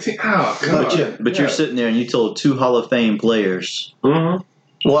same team. Oh, God. But you're sitting there and you told 2 Hall of Fame players. Mm-hmm.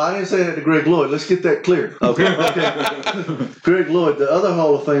 Well, I didn't say that to Greg Lloyd. Let's get that clear. Okay. Greg Lloyd. The other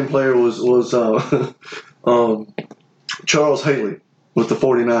Hall of Fame player was Charles Haley with the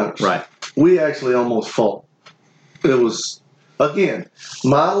 49ers. Right. We actually almost fought. It was, again,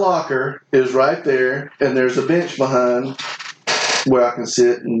 my locker is right there, and there's a bench behind where I can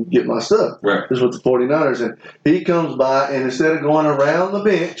sit and get my stuff. Right. It's with the 49ers. And he comes by, and instead of going around the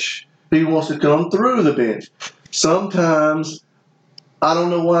bench, he wants to come through the bench. Sometimes... I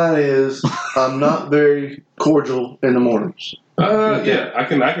don't know why it is. I'm not very cordial in the mornings. Yeah, I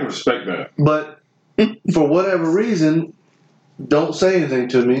can respect that. But for whatever reason, don't say anything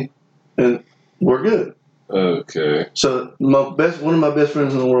to me, and we're good. Okay. So one of my best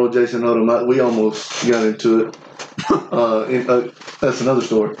friends in the world, Jason Odom, we almost got into it. That's another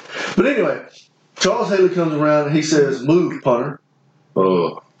story. But anyway, Charles Haley comes around and he says, "Move, punter."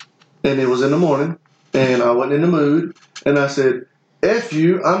 Oh. And it was in the morning, and I wasn't in the mood. And I said, F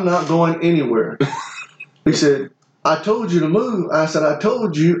you, I'm not going anywhere. He said, I told you to move. I said, I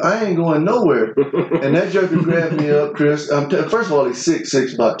told you I ain't going nowhere. And that joker grabbed me up, Chris. First of all, he's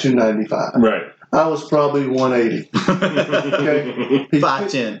 6'6", about 295. Right. I was probably 180. Okay?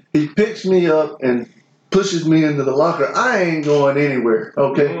 5'10". He picks me up and pushes me into the locker. I ain't going anywhere.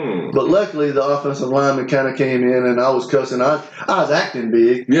 Okay? But luckily, the offensive lineman kind of came in, and I was cussing. I was acting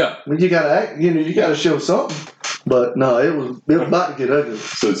big. Yeah. I mean, you gotta act. You gotta show something. But no, it was about to get ugly.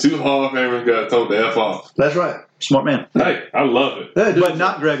 So 2 Hall of Famers got told the F off. That's right. Smart man. Hey, I love it. That dude- But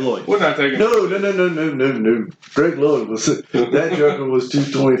not Greg Lloyd. We're not taking No. Greg Lloyd was that joker was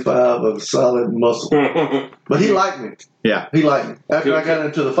 225 of solid muscle, but he liked me. Yeah. He liked me after I got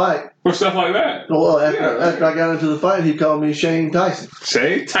into the fight. for stuff like that. Well, after I got into the fight, he called me Shane Tyson.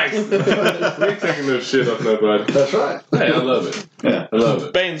 Shane Tyson. We ain't taking no shit off nobody. That's right. Hey, I love it. Yeah. I love it.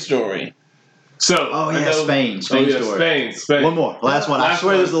 Spain story. So, Oh, I yeah, know- Spain Oh, yeah, story. Spain. One more. Last one. I Last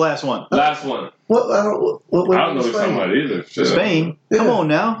swear one. this is the last one. Last one. What? I don't know I don't know what he's talking about either. Shit. Spain? Come Yeah. on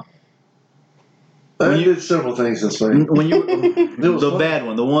now. I did several things in Spain. When you was the fun. bad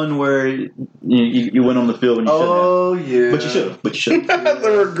one, the one where you went on the field and you shouldn't have. Oh yeah. But you should have. But you should have. That's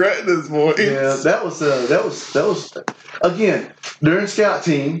a regret in his voice. Yeah, that was again during scout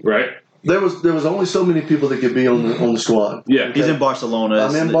team. Right? There was only so many people that could be on the squad. Yeah. He's in Barcelona.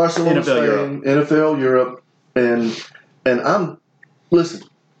 I'm in Barcelona, NFL Europe. Spain, NFL Europe, and I'm listen.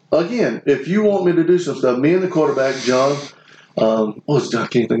 Again, if you want me to do some stuff, me and the quarterback, John, I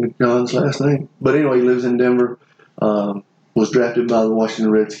can't think of John's last name, but anyway, he lives in Denver. Was drafted by the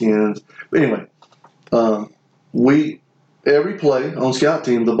Washington Redskins. But anyway, every play on scout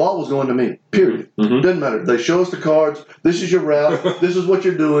team, the ball was going to me. Period. Mhm. Doesn't matter. They show us the cards. This is your route. This is what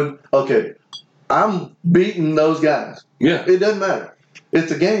you're doing. Okay, I'm beating those guys. Yeah. It doesn't matter.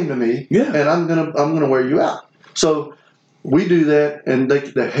 It's a game to me. Yeah. And I'm gonna wear you out. So we do that, and they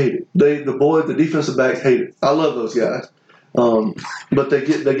hate it. The defensive backs hate it. I love those guys. But they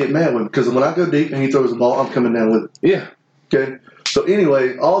get mad with me because when I go deep and he throws the ball, I'm coming down with it. Yeah. Okay. So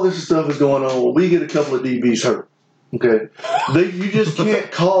anyway, all this stuff is going on. Well, we get a couple of DBs hurt. Okay. You just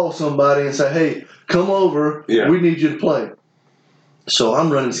can't call somebody and say, "Hey, come over. Yeah. We need you to play." So I'm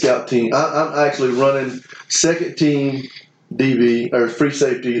running scout team. I'm actually running second team DB or free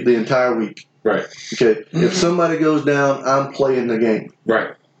safety the entire week. Right. Okay. If somebody goes down, I'm playing the game.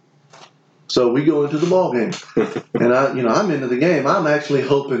 Right. So we go into the ball game, and I'm into the game. I'm actually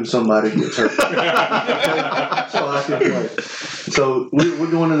hoping somebody gets hurt, so I can play. So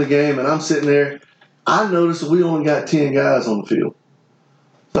we're going in the game, and I'm sitting there. I noticed that we only got 10 guys on the field.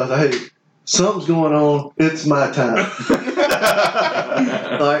 So I thought, hey, something's going on. It's my time.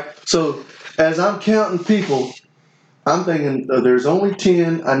 All right. So as I'm counting people, I'm thinking there's only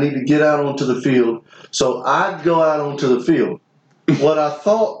 10. I need to get out onto the field. So I'd go out onto the field. What I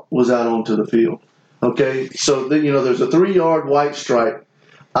thought was out onto the field. Okay, so then there's a 3-yard white stripe.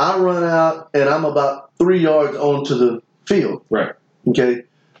 I run out and I'm about 3 yards onto the field. Right. Okay,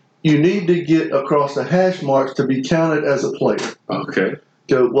 you need to get across the hash marks to be counted as a player. Okay.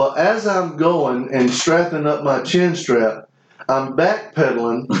 So, well, as I'm going and strapping up my chin strap, I'm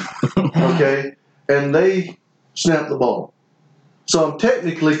backpedaling. Okay, and they snap the ball. So I'm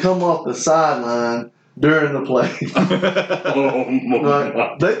technically come off the sideline during the play. Oh, my Right.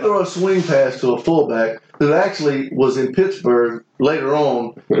 God. They throw a swing pass to a fullback who actually was in Pittsburgh later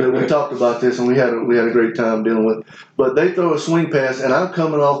on. That we talked about this and we had a great time dealing with. But they throw a swing pass and I'm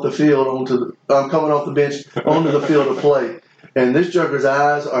coming off the field I'm coming off the bench onto the field to play. And this joker's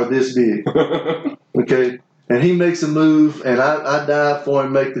eyes are this big. Okay. And he makes a move and I dive for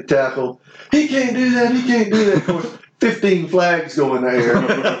him, make the tackle. He can't do that. He can't do that. Of course, 15 flags go in the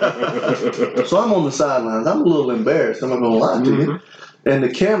air. So I'm on the sidelines. I'm a little embarrassed. I'm not going to lie to you. And the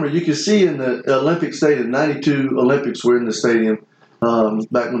camera, you can see in the Olympic Stadium, 92 Olympics were in the stadium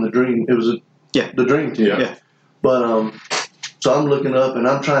back when the Dream team. Yeah. But so I'm looking up and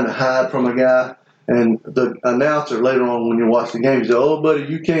I'm trying to hide from a guy. And the announcer later on when you watch the game, he said, "Oh, buddy,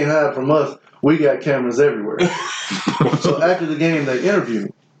 you can't hide from us. We got cameras everywhere." So after the game, they interviewed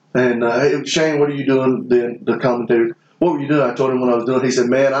me. And, hey, Shane, what are you doing? The commentator, what were you doing? I told him what I was doing. He said,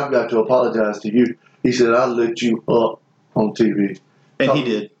 "Man, I've got to apologize to you." He said, "I lit you up on TV." And he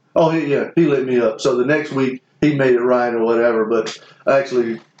did. Oh, he lit me up. So the next week, he made it right or whatever. But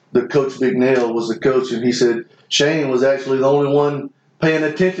actually, the coach, Big Nail, was the coach, and he said Shane was actually the only one paying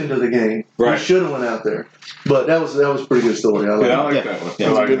attention to the game. Right. He should have went out there. But that was a pretty good story. I like Yeah, I it. like that one. Yeah, I That's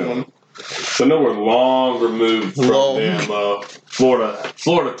a like good that one. So no, we're long removed from them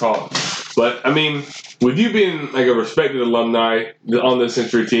Florida talk. But I mean, with you being like a respected alumni on the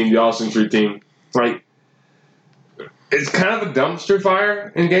Century team, the All Century team, like it's kind of a dumpster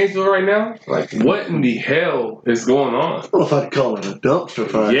fire in Gainesville right now. Like, what in the hell is going on? I don't know if I'd call it a dumpster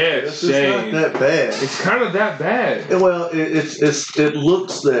fire. Yes, it's Shane. not that bad. It's kind of that bad. Well, it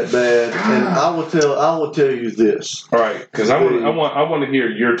looks that bad, and I will tell you this. All right, because I want to hear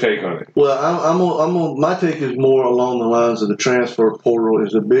your take on it. Well, my take is more along the lines of the transfer portal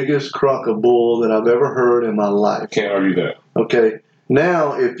is the biggest crock of bull that I've ever heard in my life. Can't argue that. Okay.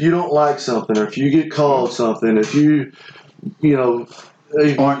 Now, if you don't like something, or if you get called something, if you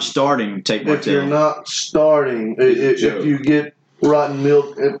aren't starting, take if you're not starting, if you get rotten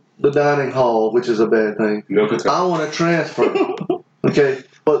milk at the dining hall, which is a bad thing, I want to transfer. Okay,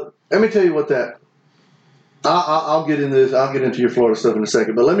 but let me tell you what that. I'll get into this. I'll get into your Florida stuff in a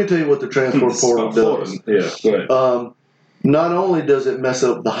second, but let me tell you what the transfer portal does. Yeah, go ahead. Not only does it mess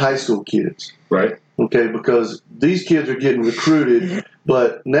up the high school kids, right? Okay, because these kids are getting recruited,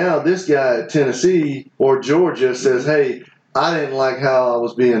 but now this guy at Tennessee or Georgia says, hey, I didn't like how I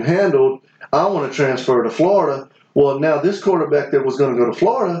was being handled. I want to transfer to Florida. Well, now this quarterback that was going to go to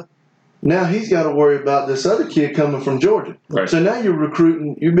Florida, now he's got to worry about this other kid coming from Georgia. Right. So now you've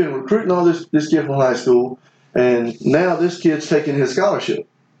been recruiting all this kid from high school, and now this kid's taking his scholarship.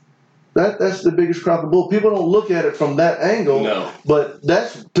 That's the biggest crop of bull. People don't look at it from that angle, but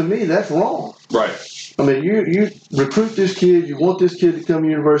to me, that's wrong. Right. I mean, you recruit this kid, you want this kid to come to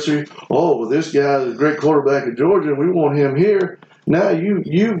university. Oh, well, this guy's a great quarterback at Georgia, and we want him here. Now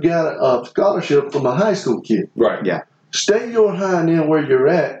you've got a scholarship from a high school kid. Right. Yeah. Stay your hind end where you're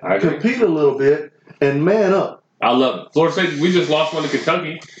at, compete a little bit, and man up. I love it. Florida State, we just lost one to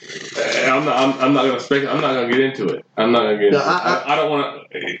Kentucky. I'm not going to speculate. I'm not going to get into it. I'm not going to get into it. I don't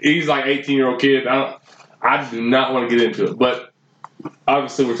want to. He's like 18-year-old kid. I do not want to get into it. But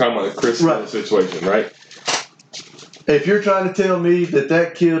obviously, we're talking about the Chris Steele situation, right? If you're trying to tell me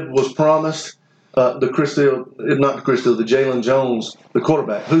that kid was promised the Jalen Jones, the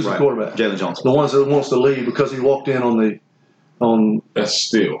quarterback. Who's the quarterback? Jalen Jones. The ones that wants to leave because he walked in on that's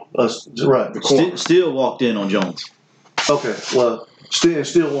Steele. Right. Steele walked in on Jones. Okay. Well,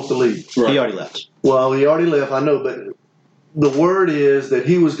 Steele wants to leave. Right. He already left. Well, he already left. I know, but the word is that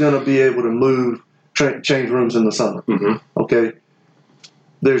he was going to be able to move, change rooms in the summer. Mm-hmm. Okay.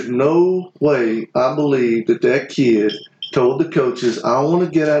 There's no way I believe that kid told the coaches, I want to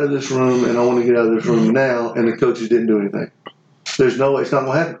get out of this room and I want to get out of this room now, and the coaches didn't do anything. There's no way. It's not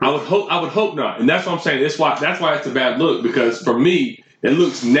going to happen. I would hope not, and that's what I'm saying. That's why it's a bad look, because for me, it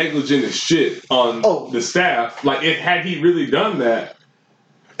looks negligent as shit on the staff. Like, had he really done that,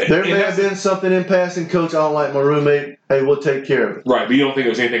 there may have been something in passing. Coach, I don't like my roommate. Hey, we'll take care of it. Right, but you don't think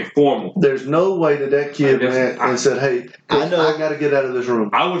there was anything formal. There's no way that kid went and said, hey, Coach, I got to get out of this room.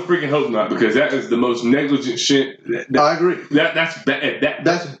 I would freaking hope not, because that is the most negligent shit. I agree. That's bad.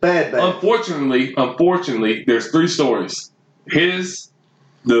 That's bad. Unfortunately, there's three stories. His,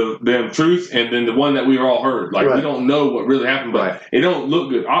 the truth, and then the one that we all heard. Like, we don't know what really happened, but it don't look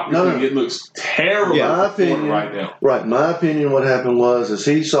good. Obviously, it looks terrible right now. Right. My opinion, what happened is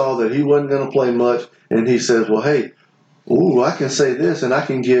he saw that he wasn't going to play much, and he says, well, hey, I can say this, and I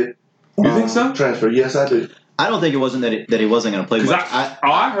can get you think so? Transfer. Yes, I do. I don't think it wasn't that he wasn't going to play much.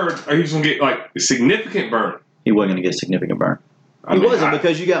 I heard he was going to get, like, a significant burn. He wasn't going to get a significant burn. He wasn't,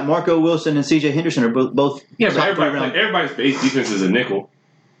 because you got Marco Wilson and C.J. Henderson are both. Yeah, but everybody's base defense is a nickel.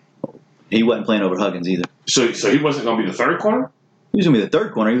 He wasn't playing over Huggins either. So he wasn't going to be the third corner? He was going to be the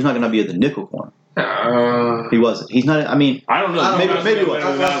third corner. He was not going to be at the nickel corner. He wasn't. He's not. I mean, I don't know. Maybe he was.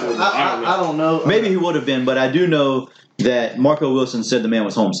 I don't know. Maybe he would have been, but I do know that Marco Wilson said the man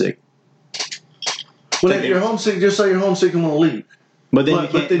was homesick. Well, if you're homesick, just say you're homesick and want to leave. But then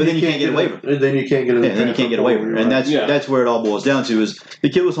you can't get a waiver. Then you can't get a then you can't get a waiver, and that's where it all boils down to. Is the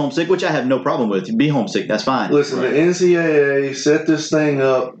kid was homesick, which I have no problem with. Be homesick, that's fine. Listen, the NCAA set this thing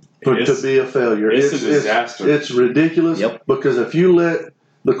up to be a failure. It's a disaster. It's ridiculous. Because if you let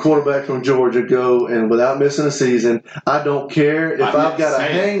the quarterback from Georgia go and without missing a season, I don't care if I've got a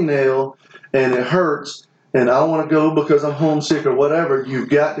hangnail and it hurts. And I want to go because I'm homesick or whatever, you've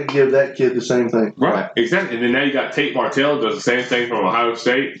got to give that kid the same thing. Right. Exactly. And then now you got Tate Martell does the same thing from Ohio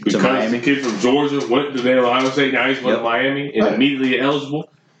State. Because the kid from Georgia went to Ohio State, now he's going to Miami and immediately eligible.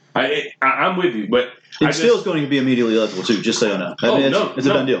 I'm with you, but it's still going to be immediately eligible too, just so you know. It's a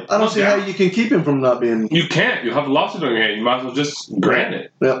done deal. I don't see how you can keep him from not being. You can't. You'll have a lawsuit on your hand. You might as well just grant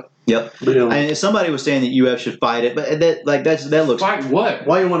it. Yep. And somebody was saying that UF should fight it, but that looks. Fight what?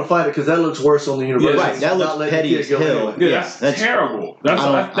 Why you want to fight it? Because that looks worse on the university. Yeah, right. That looks petty as hell. Anyway. That's terrible. That's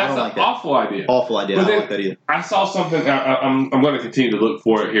an awful idea. Awful idea. I don't like that either. I saw something. I'm going to continue to look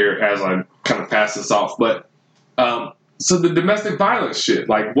for it here as I kind of pass this off. But So the domestic violence shit,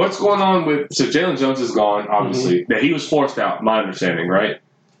 like what's going on with? So Jalen Jones is gone, obviously. That he was forced out. My understanding, right?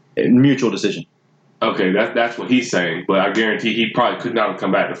 Mutual decision. Okay, that's what he's saying. But I guarantee he probably could not have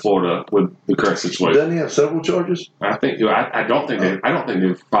come back to Florida with the current situation. Doesn't he have several charges? I think I don't think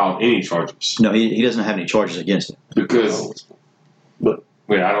they've filed any charges. No, he doesn't have any charges against him. Because,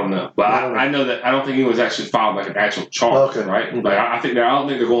 yeah, I don't know. But I know that I don't think he was actually filed like an actual charge, right? Like I don't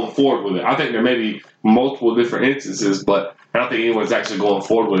think they're going forward with it. I think there may be multiple different instances, but I don't think anyone's actually going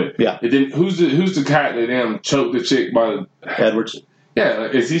forward with it. Yeah. And then who's the cat that damn choked the chick by the Edwards. Yeah,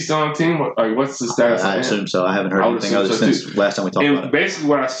 like, is he still on the team? Like, what's the status? I assume so. I haven't heard anything other since last time we talked about it. Basically,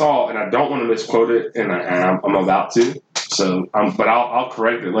 what I saw, and I don't want to misquote it, and I'm about to, but I'll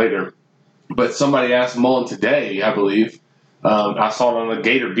correct it later. But somebody asked Mullen today, I believe. I saw it on the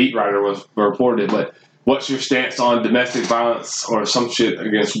Gator beat writer was reported, but what's your stance on domestic violence or some shit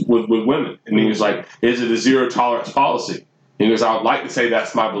against with women? And he was like, is it a zero tolerance policy? He goes, I would like to say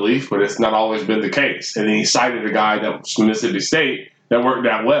that's my belief, but it's not always been the case. And then he cited a guy that was from Mississippi State that worked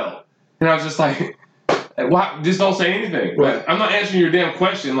out well. And I was just like, why? Just don't say anything. Right. Like, I'm not answering your damn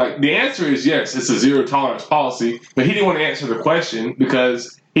question. Like, the answer is yes, it's a zero tolerance policy, but he didn't want to answer the question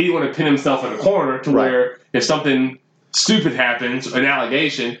because he didn't want to pin himself in a corner to where if something stupid happens, an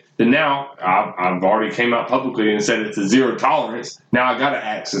allegation, then now I've already came out publicly and said it's a zero tolerance. Now I got to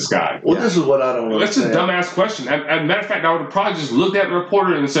ask this guy. Well, this is what I don't That's a understand. dumbass question. As a matter of fact, I would have probably just looked at the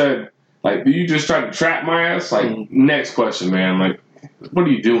reporter and said, like, do you just try to trap my ass? Like, next question, man. Like, what are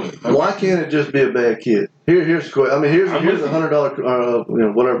you doing? Why can't it just be a bad kid? Here's the question. I mean, here's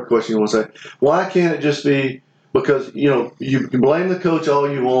 $100, whatever question you want to say. Why can't it just be because you can blame the coach all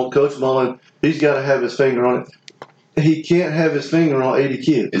you want, Coach Mullen. He's got to have his finger on it. He can't have his finger on 80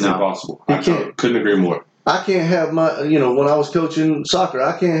 kids. It's impossible. He I can't. couldn't agree more. I can't have my, when I was coaching soccer,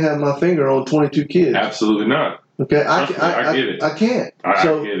 I can't have my finger on 22 kids. Absolutely not. Okay, I get it. I can't. I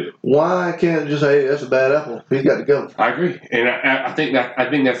So get it. why can't it just say, hey, that's a bad apple? He's got to go. I agree, and I think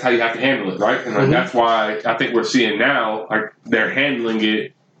that's how you have to handle it, right? And like, that's why I think we're seeing now, like they're handling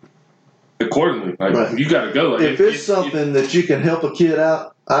it accordingly. Like you got to go. Like, If it's something that you can help a kid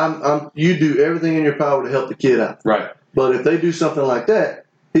out, you do everything in your power to help the kid out. Right. But if they do something like that,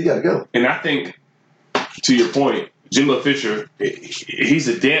 he got to go. And I think, to your point, Jimbo Fisher, he's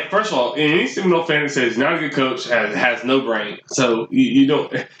a damn. First of all, any Seminole fan that says he's not a good coach has no brain. So you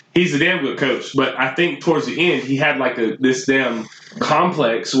don't. He's a damn good coach, but I think towards the end he had like this damn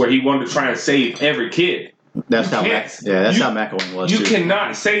complex where he wanted to try and save every kid. That's how McElwain was. You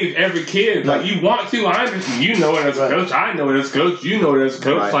cannot save every kid. Like you want to. I understand. You know it as a coach. I know it as a coach. You know it as a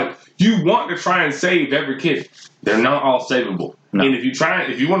coach. Like you want to try and save every kid. They're not all savable. No. And if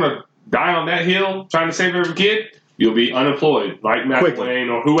you want to die on that hill trying to save every kid, you'll be unemployed, like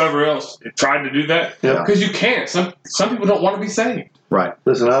McElwain or whoever else tried to do that. Because you can't. Some people don't want to be saved. Right.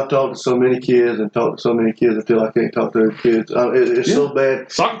 Listen, I've talked to so many kids until I can't talk to their kids. It's so bad.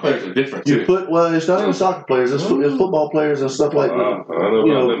 Soccer players are different too. It's not even soccer players. It's football players and stuff like that. I know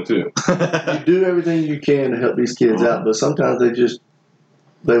about them too. You do everything you can to help these kids out, but sometimes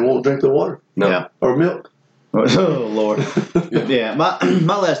they won't drink the water. No. Or milk. Oh Lord. Yeah.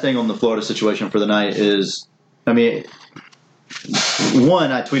 My last thing on the Florida situation for the night is, I mean,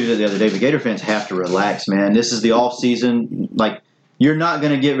 one, I tweeted it the other day, but Gator fans have to relax, man. This is the off season. Like, you're not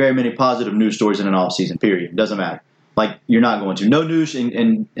going to get very many positive news stories in an off season, period. Doesn't matter. Like, you're not going to. No news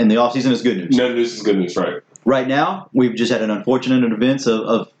in the off season is good news. No news is good news, right? Right now, we've just had an unfortunate events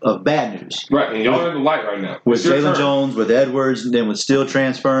of bad news. Right, and y'all are in the light right now. With Jalen Jones, with Edwards, and then with Steele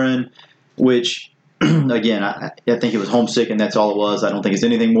transferring, which, again, I think it was homesick, and that's all it was. I don't think it's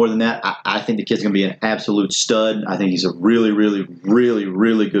anything more than that. I think the kid's going to be an absolute stud. I think he's a really, really, really,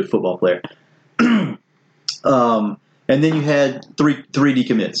 really good football player. And then you had three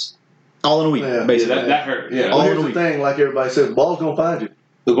decommits all in a week, basically. Yeah, that hurt. Yeah. Well, here's the thing, like everybody said, the ball's going to find you.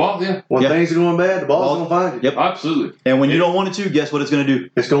 The ball, yeah. When things are going bad, the ball's going to find you. Yep. Absolutely. And when you don't want it to, guess what it's going to do?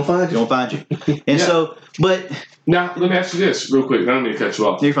 It's going to find you. It's going to find you. And so, but... Now, let me ask you this real quick. I don't mean to cut you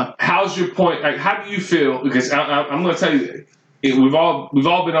off. You're fine. How's your point? Like, how do you feel? Because I'm going to tell you, we've all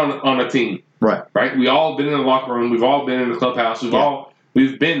been on a team. Right. Right? We all been in the locker room. We've all been in the clubhouse.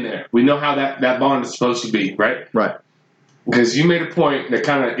 We've been there. We know how that bond is supposed to be, right? Right. Because you made a point that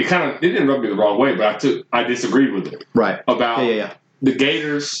it didn't rub me the wrong way, but I disagreed with it. Right. About the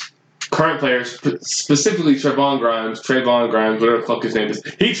Gators' current players, specifically Trayvon Grimes, whatever the fuck his name is.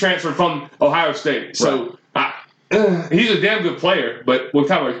 He transferred from Ohio State, so he's a damn good player. But what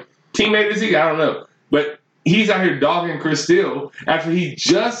kind of teammate is he? I don't know. But he's out here dogging Chris Steele after he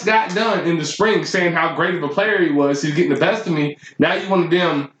just got done in the spring saying how great of a player he was. He's getting the best of me. Now you want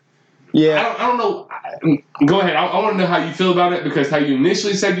to Yeah. I don't know. Go ahead. I want to know how you feel about it because how you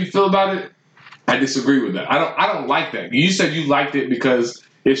initially said you feel about it, I disagree with that. I don't like that. You said you liked it because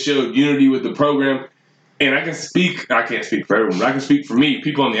it showed unity with the program. And I can't speak for everyone, but I can speak for me.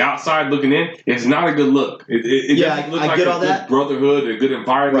 People on the outside looking in, it's not a good look. It doesn't look like a good brotherhood, a good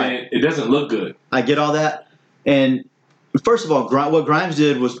environment. Right. It doesn't look good. I get all that. And first of all, what Grimes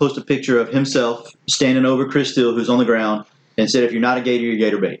did was post a picture of himself standing over Chris Steele, who's on the ground, and said, if you're not a Gator, you're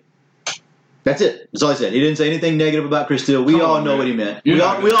Gator bait. That's it. That's all he said. He didn't say anything negative about Chris Steele. We all know what he meant. We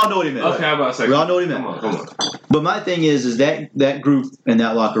all know what he meant. Okay, how about a second? We all know what he meant. Come on. But my thing is that group in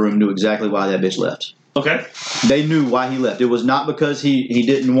that locker room knew exactly why that bitch left. Okay. They knew why he left. It was not because he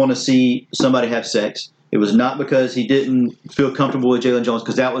didn't want to see somebody have sex. It was not because he didn't feel comfortable with Jalen Jones,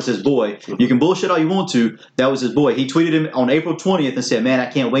 because that was his boy. You can bullshit all you want to. That was his boy. He tweeted him on April 20th and said, man, I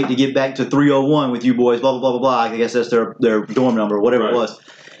can't wait to get back to 301 with you boys, blah, blah, blah, blah, blah. I guess that's their dorm number, whatever it was.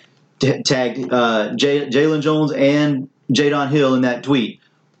 Tagged Jalen Jones and Jadon Hill in that tweet.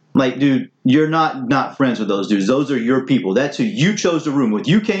 Like, dude, you're not friends with those dudes. Those are your people. That's who you chose to room with.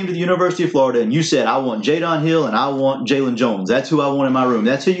 You came to the University of Florida and you said, I want Jadon Hill and I want Jalen Jones. That's who I want in my room.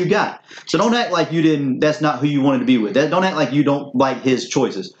 That's who you got. So don't act like you didn't. That's not who you wanted to be with. Don't act like you don't like his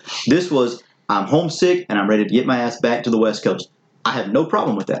choices. This was, I'm homesick and I'm ready to get my ass back to the West Coast. I have no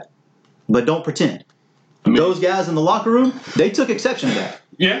problem with that. But don't pretend. Those guys in the locker room, they took exception to that.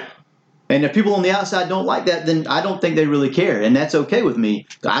 Yeah. And if people on the outside don't like that, then I don't think they really care, and that's okay with me.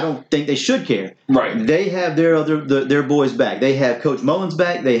 I don't think they should care. Right. They have their boys back. They have Coach Mullins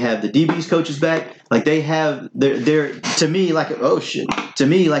back. They have the DB's coaches back. Like they have their to me like To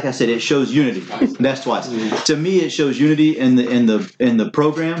me, like I said, it shows unity. That's twice. To me, it shows unity in the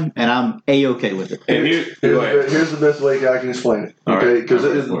program, and I'm A-okay with it. And here's the best way I can explain it. Okay, because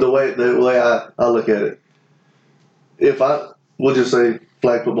the way I look at it. We'll just say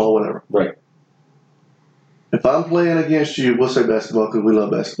flag football, whatever. Right. If I'm playing against you, we'll say basketball because we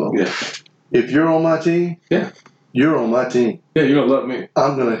love basketball. Yeah. If you're on my team, you're on my team. Yeah, you're gonna love me.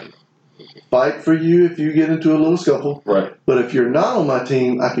 I'm gonna fight for you if you get into a little scuffle. Right. But if you're not on my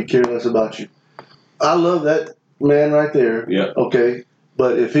team, I could care less about you. I love that man right there. Yeah. Okay.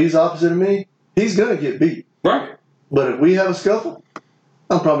 But if he's opposite of me, he's gonna get beat. Right. But if we have a scuffle,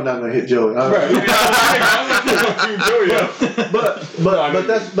 I'm probably not gonna hit Joey. Right. But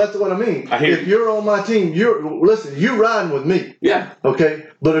that's what I mean. If you're on my team, you're riding with me. Yeah. Okay.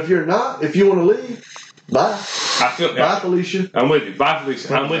 But if you're not, if you want to leave, bye. Bye, Felicia. I'm with you. Bye,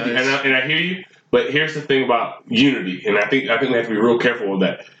 Felicia. I'm with you, and I hear you. But here's the thing about unity, and I think we have to be real careful with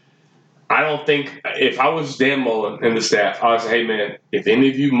that. I don't think if I was Dan Mullen and the staff, I would say, hey man, if any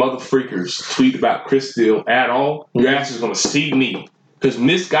of you mother freakers tweet about Chris Steele at all, your ass is gonna see me. Because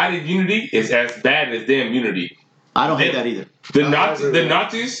misguided unity is as bad as damn unity. I don't hate that either. The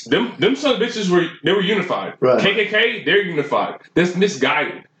Nazis, them son of bitches were unified. Right. KKK, they're unified. That's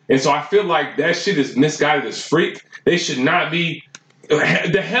misguided. And so I feel like that shit is misguided as freak. They should not be.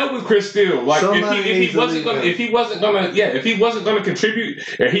 The hell with Chris Steele. Like if he wasn't gonna contribute,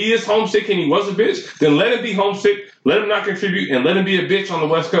 and he is homesick and he was a bitch, then let him be homesick. Let him not contribute and let him be a bitch on the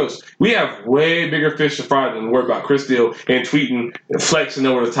West Coast. We have way bigger fish to fry than to worry about Chris Steele and tweeting and flexing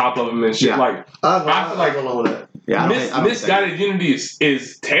over the top of him and shit. Yeah. Like I feel like that. Yeah, misguided unity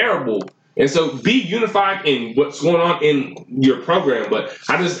is terrible. And so be unified in what's going on in your program. But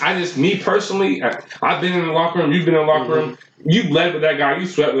I just me personally, I've been in the locker room, you've been in the locker room, you led with that guy, you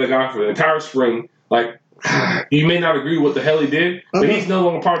sweat with that guy for the entire spring. Like you may not agree with what the hell he did, but he's no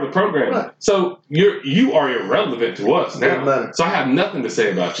longer part of the program. Right. So you are irrelevant to us now. So I have nothing to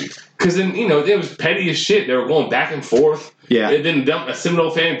say about you. Because then, it was petty as shit. They were going back and forth. Yeah. And then a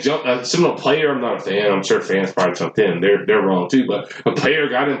Seminole player, I'm not a fan, I'm sure fans probably jumped in. They're wrong too, but a player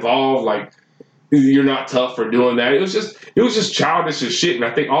got involved, like, you're not tough for doing that. It was just childish as shit, and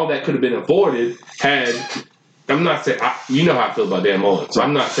I think all that could have been avoided had. I'm not saying you know how I feel about Dan Mullen, so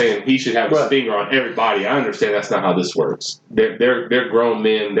I'm not saying he should have his finger on everybody. I understand that's not how this works. They're grown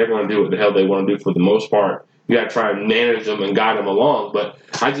men. They're going to do what the hell they want to do for the most part. You got to try and manage them and guide them along. But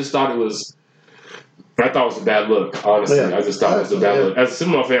I just thought it was. I thought it was a bad look, honestly. Yeah. I just thought it was a bad look. As a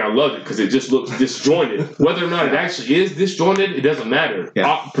Seminole fan, I loved it because it just looks disjointed. Whether or not it actually is disjointed, it doesn't matter.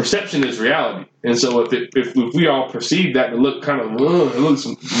 Yeah. Perception is reality. And so if we all perceive that to look kind of, it looks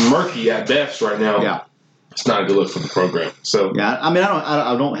murky at best right now, it's not a good look for the program. So yeah, I mean,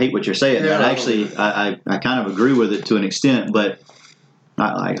 I don't hate what you're saying. Yeah, I kind of agree with it to an extent, but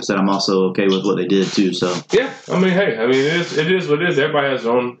like I said, I'm also okay with what they did too. So yeah, I mean, it is what it is. Everybody has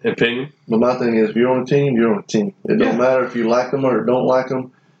their own opinion. But my thing is, if you're on a team, you're on a team. It don't matter if you like them or don't like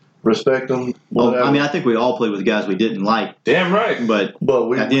them. respect them. Well, Whatever. I mean, I think we all played with guys we didn't like, Damn right. but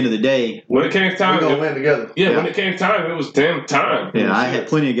we at the end of the day, When it came we're time, gonna win together. when it came time, it was damn time. yeah, I had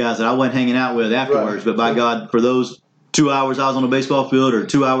plenty of guys that I went hanging out with afterwards. Right. But by God, for those 2 hours I was on a baseball field or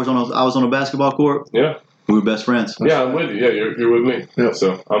 2 hours I was on a basketball court, Yeah. we were best friends. Yeah, I'm with you. Yeah, you're with me. Yep.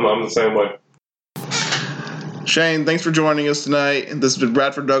 So I'm the same way. Shane, thanks for joining us tonight. This has been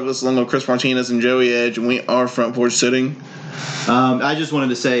Bradford Douglas along with Chris Martinez and Joey Edge, and we are Front Porch Sitting. I just wanted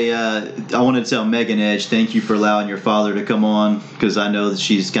to say, I wanted to tell Megan Edge, thank you for allowing your father to come on, because I know that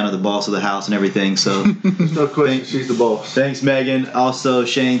she's kind of the boss of the house and everything. So There's no question she's the boss. thanks, Megan. Also,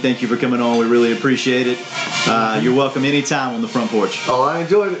 Shane, thank you for coming on. We really appreciate it. You're welcome anytime on the front porch. Oh, I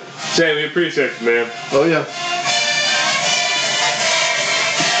enjoyed it. Shane, we appreciate you, man. Oh, yeah.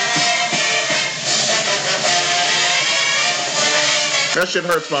 That shit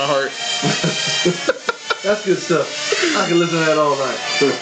hurts my heart. That's good stuff. I can listen to that all night.